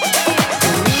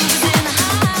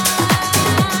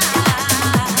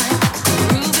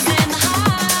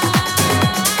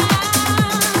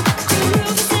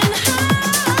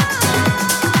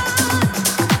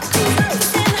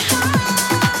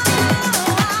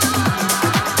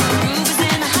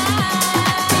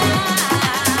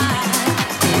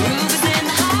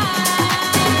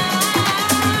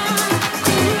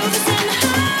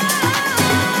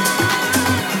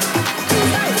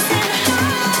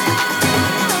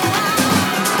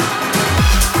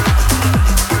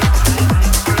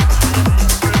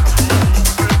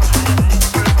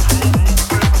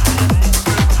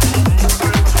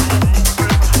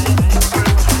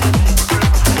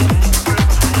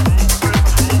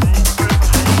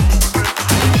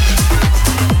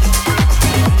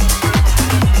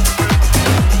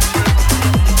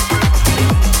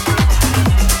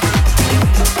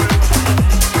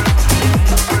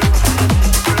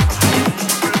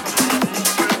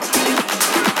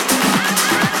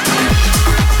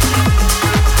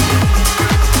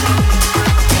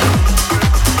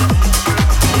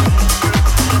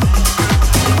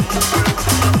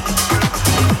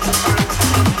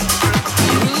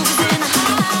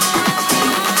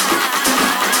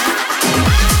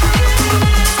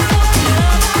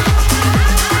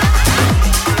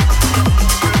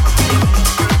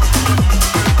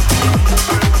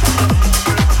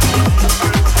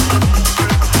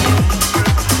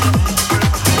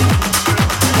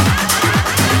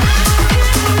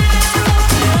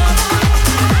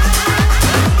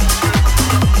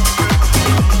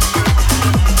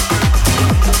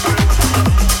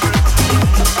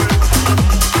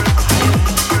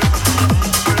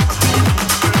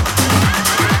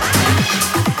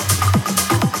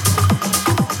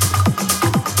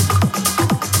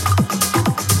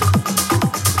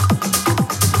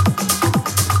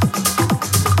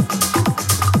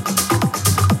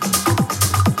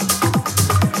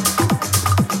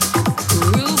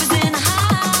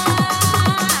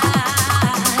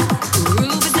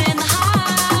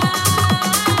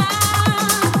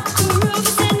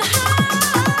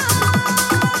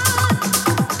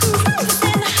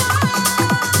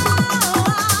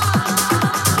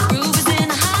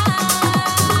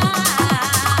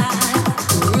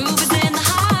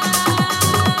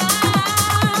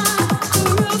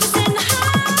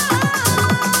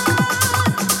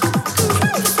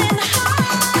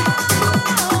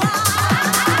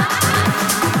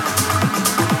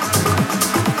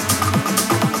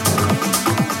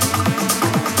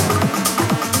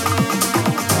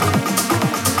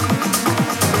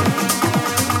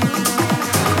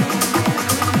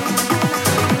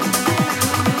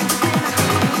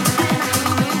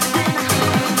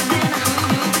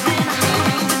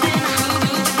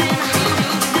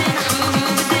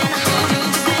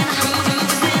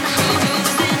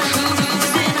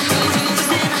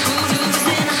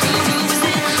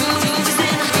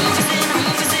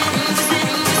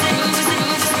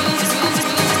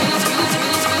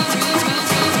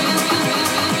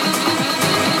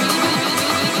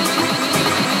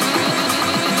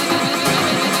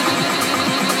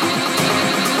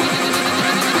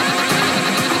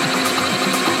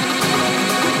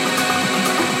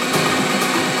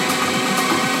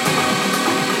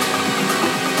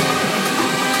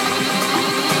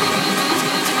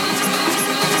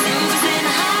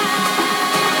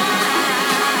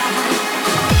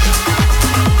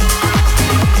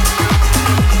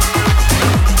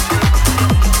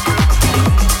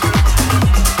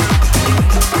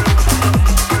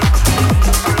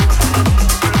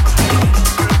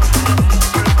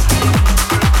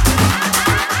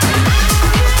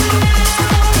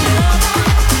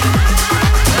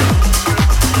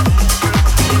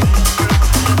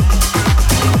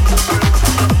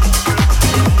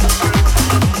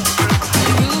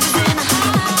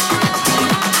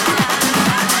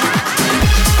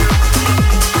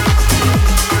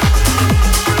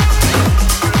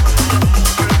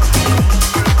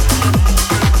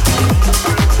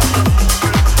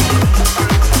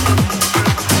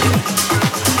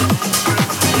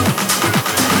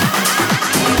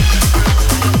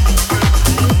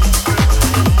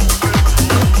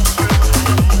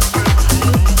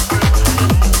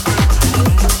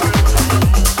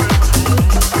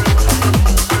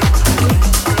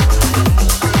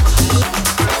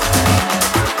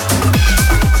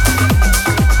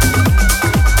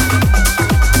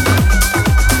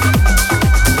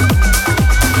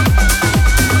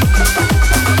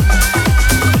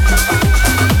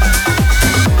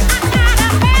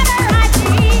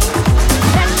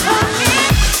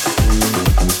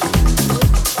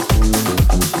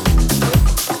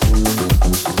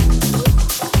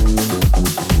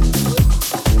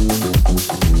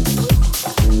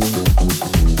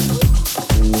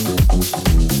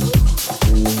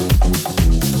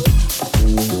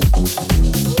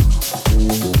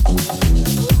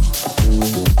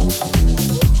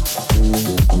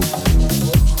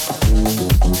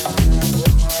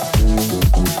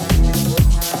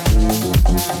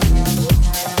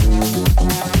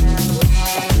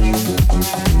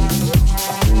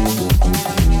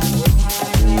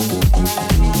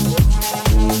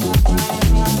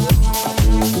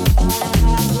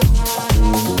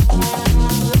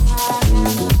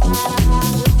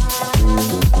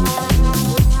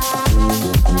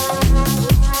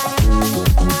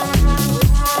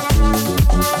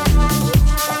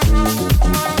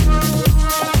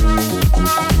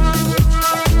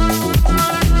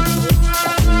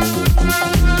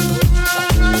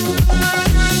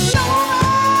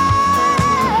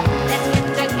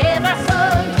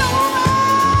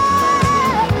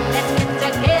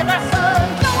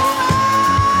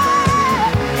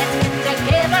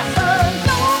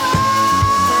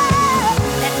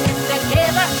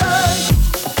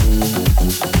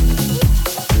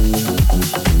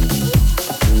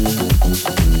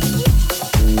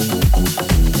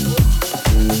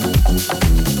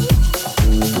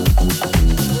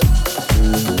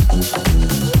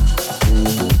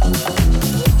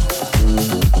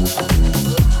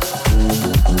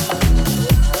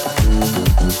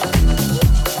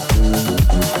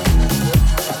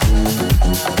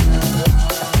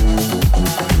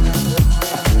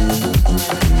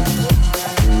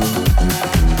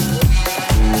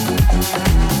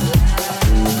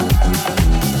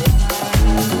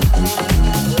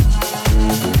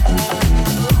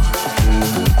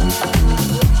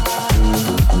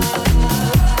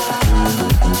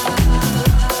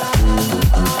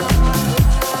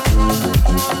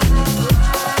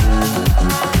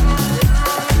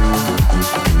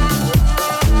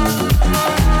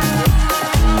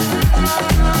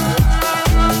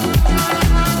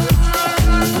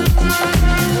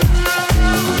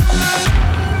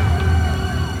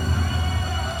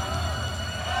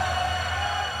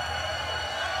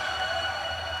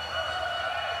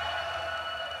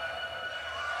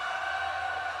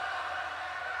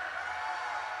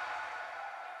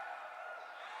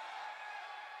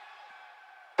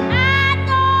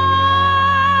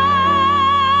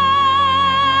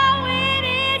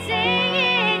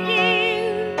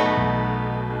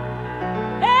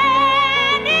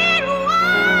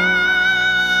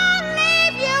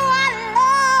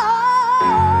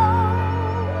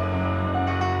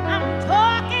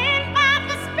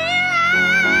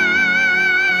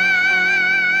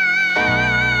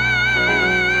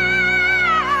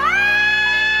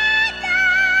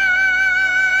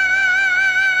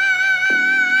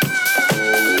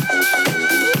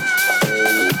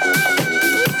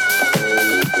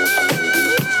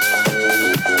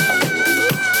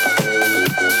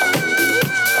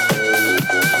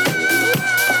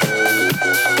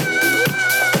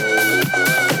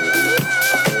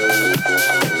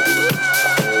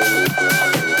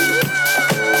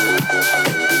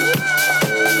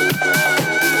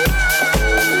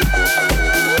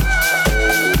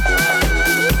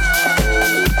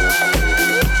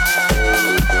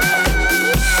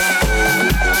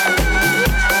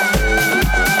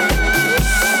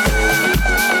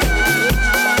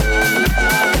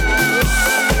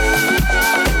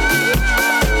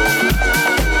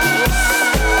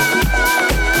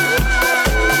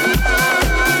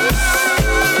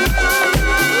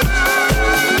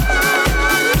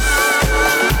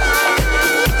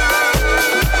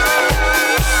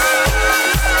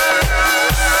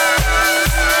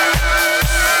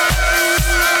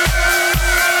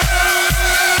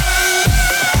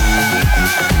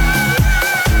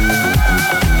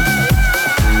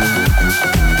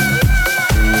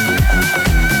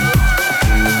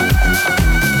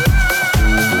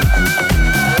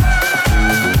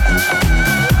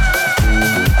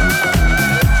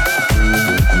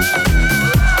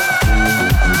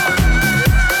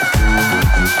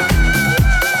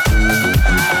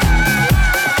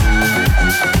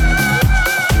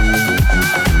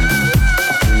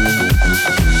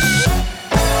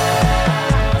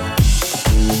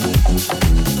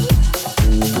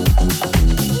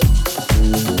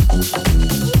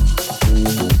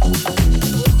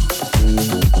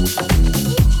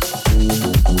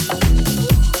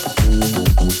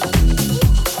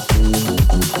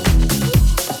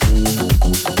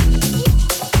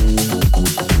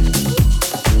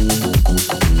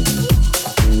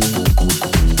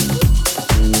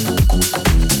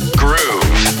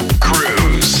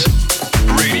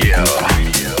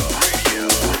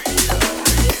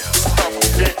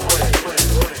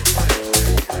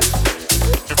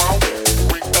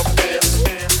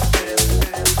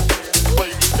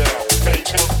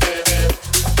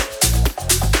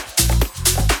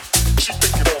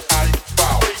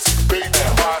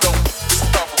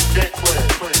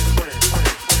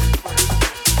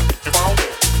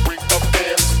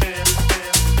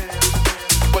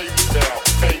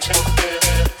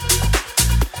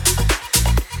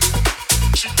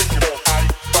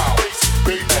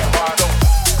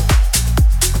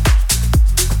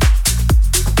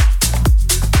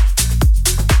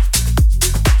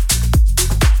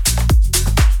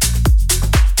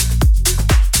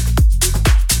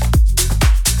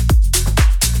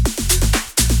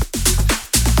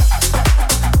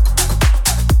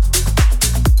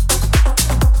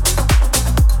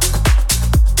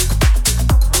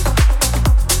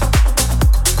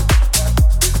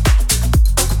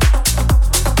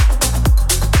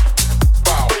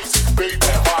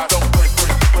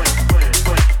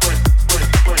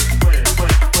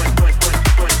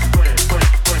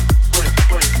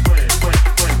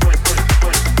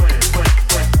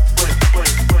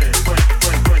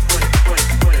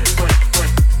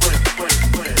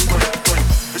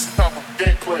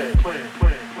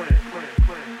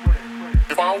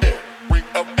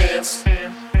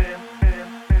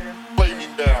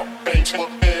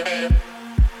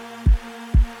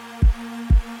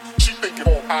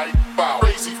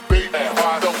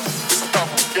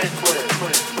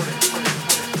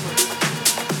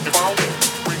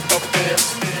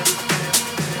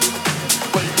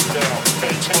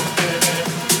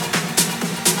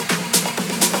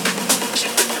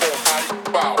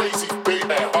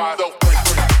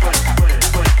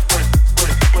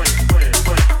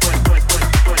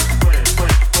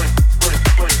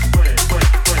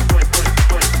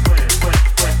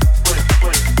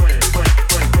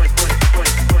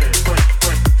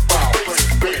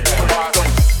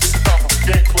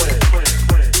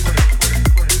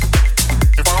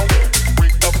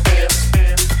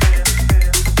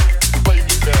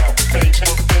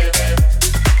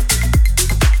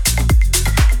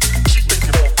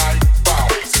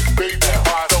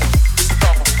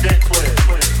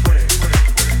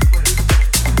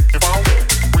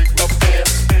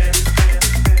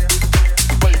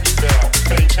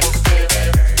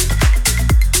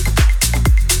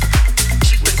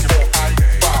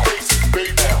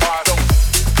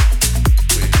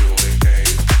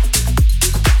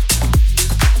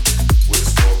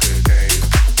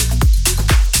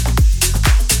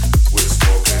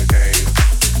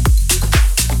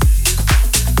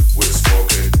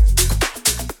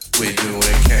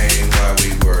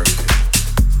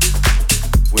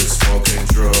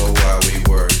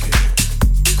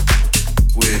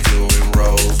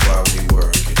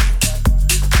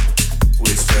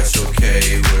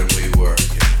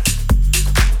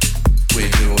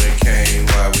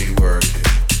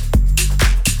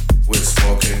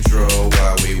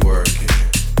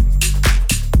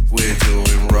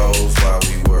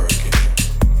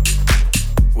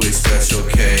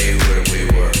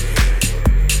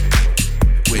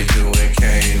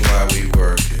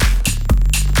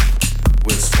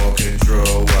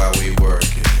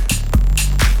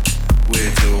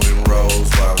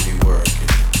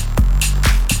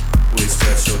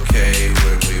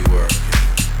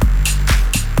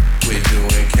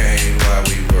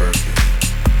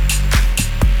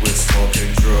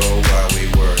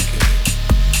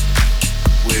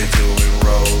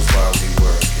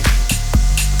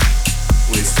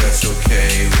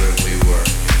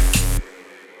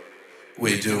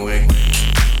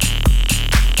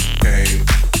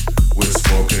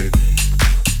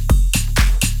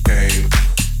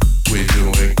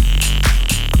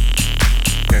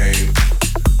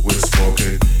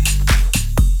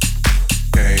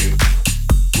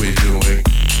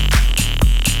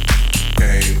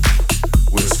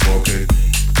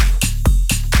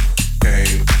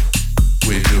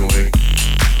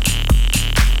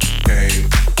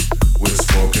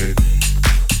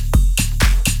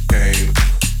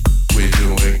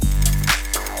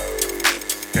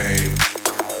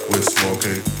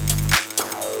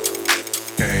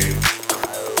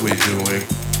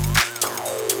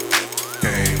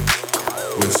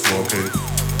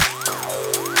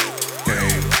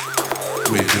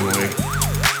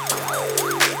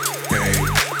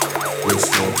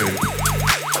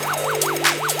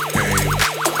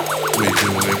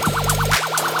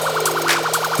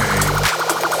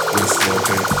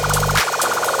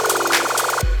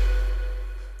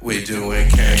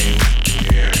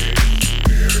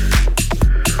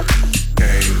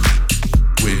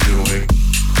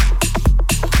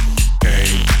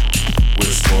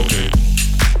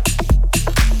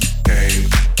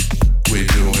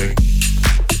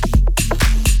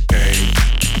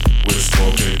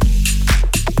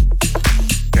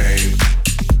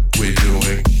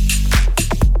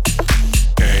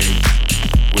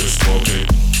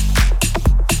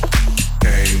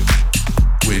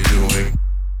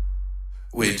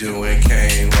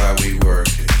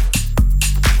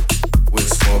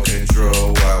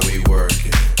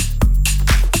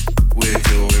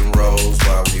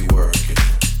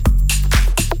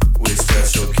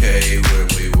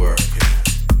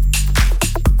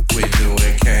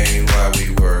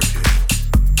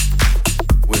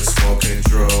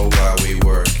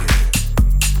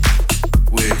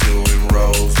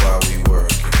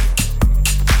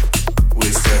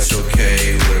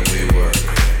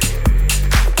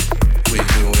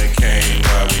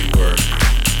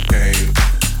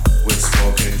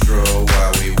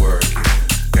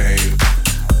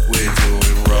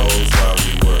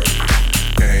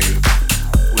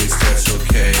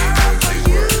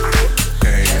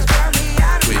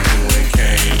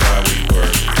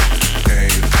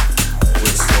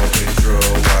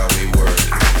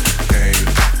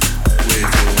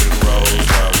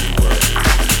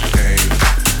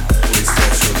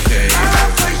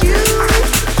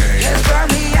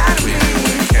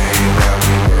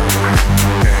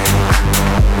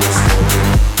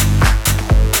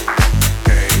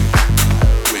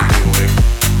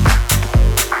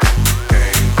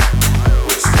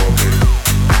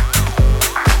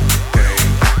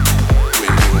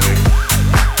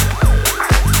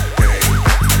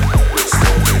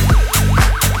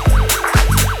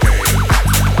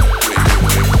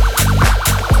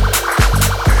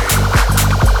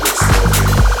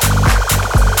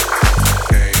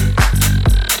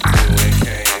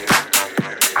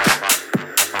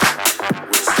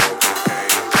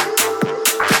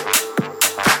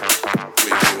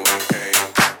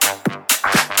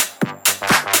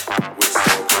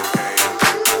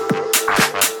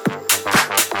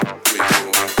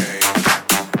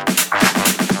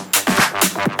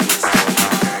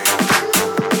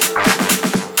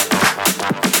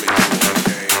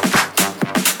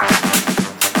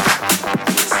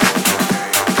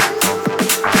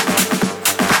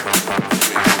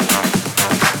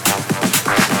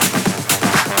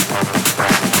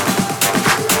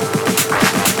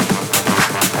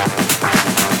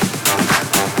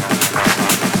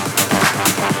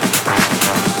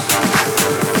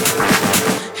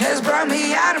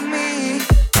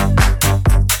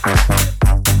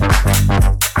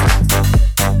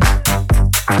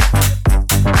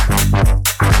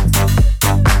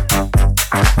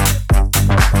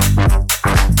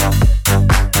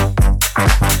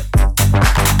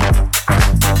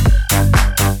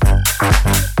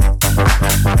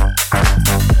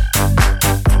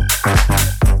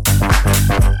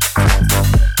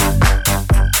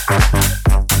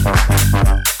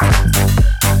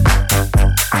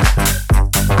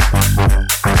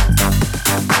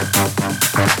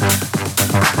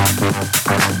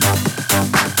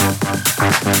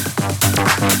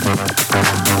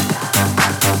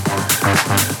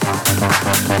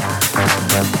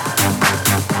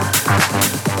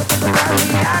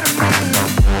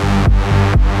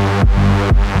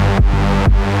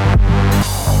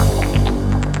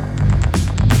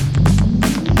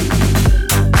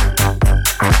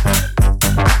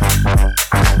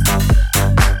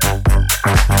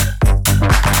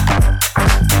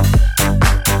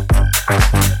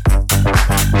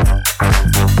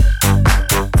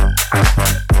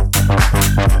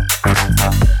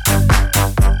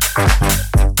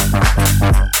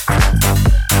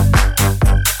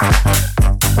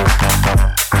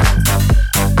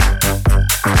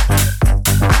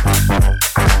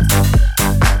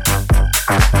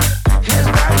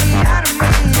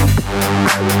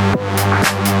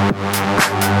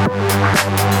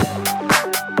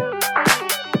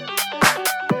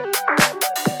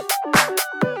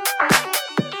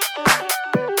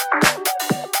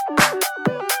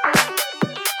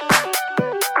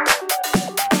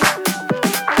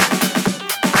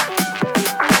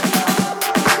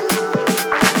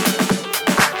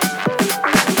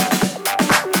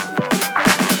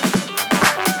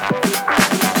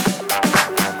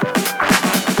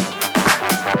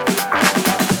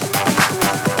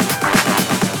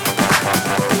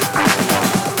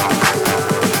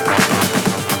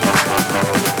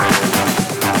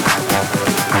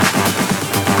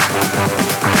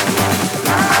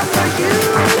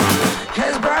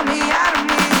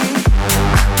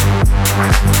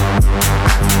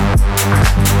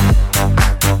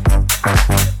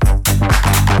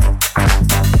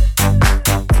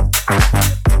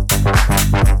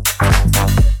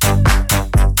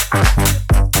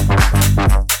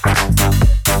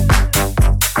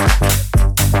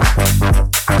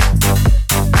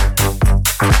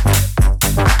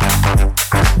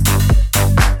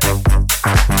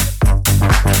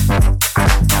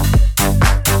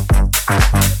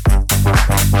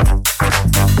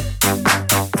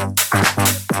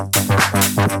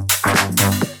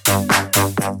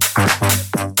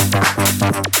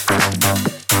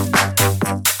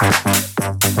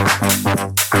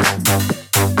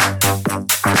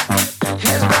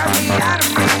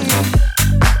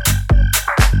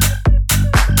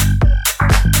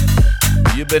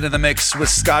 been in the mix with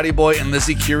Scotty Boy and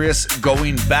Lizzie Curious,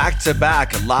 going back to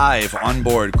back live on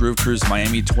board Groove Cruise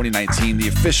Miami 2019, the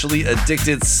officially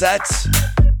addicted set.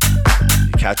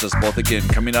 You catch us both again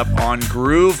coming up on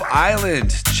Groove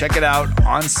Island. Check it out,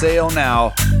 on sale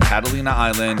now. Catalina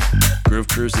Island. Groove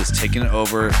Cruise is taking it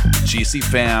over. GC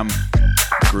fam,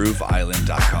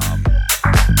 grooveisland.com.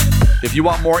 If you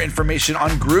want more information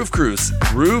on Groove Cruise,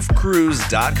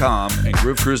 groovecruise.com, and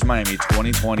Groove Cruise Miami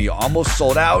 2020 almost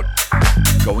sold out.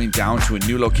 Going down to a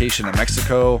new location in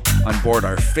Mexico on board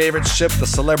our favorite ship, the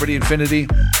Celebrity Infinity.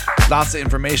 Lots of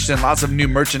information, lots of new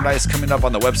merchandise coming up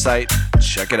on the website.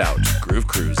 Check it out,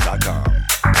 groovecruise.com.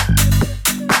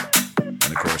 And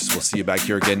of course, we'll see you back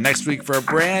here again next week for a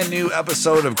brand new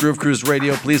episode of Groove Cruise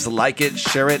Radio. Please like it,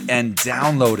 share it, and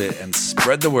download it, and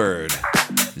spread the word.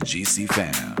 The GC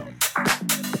fam.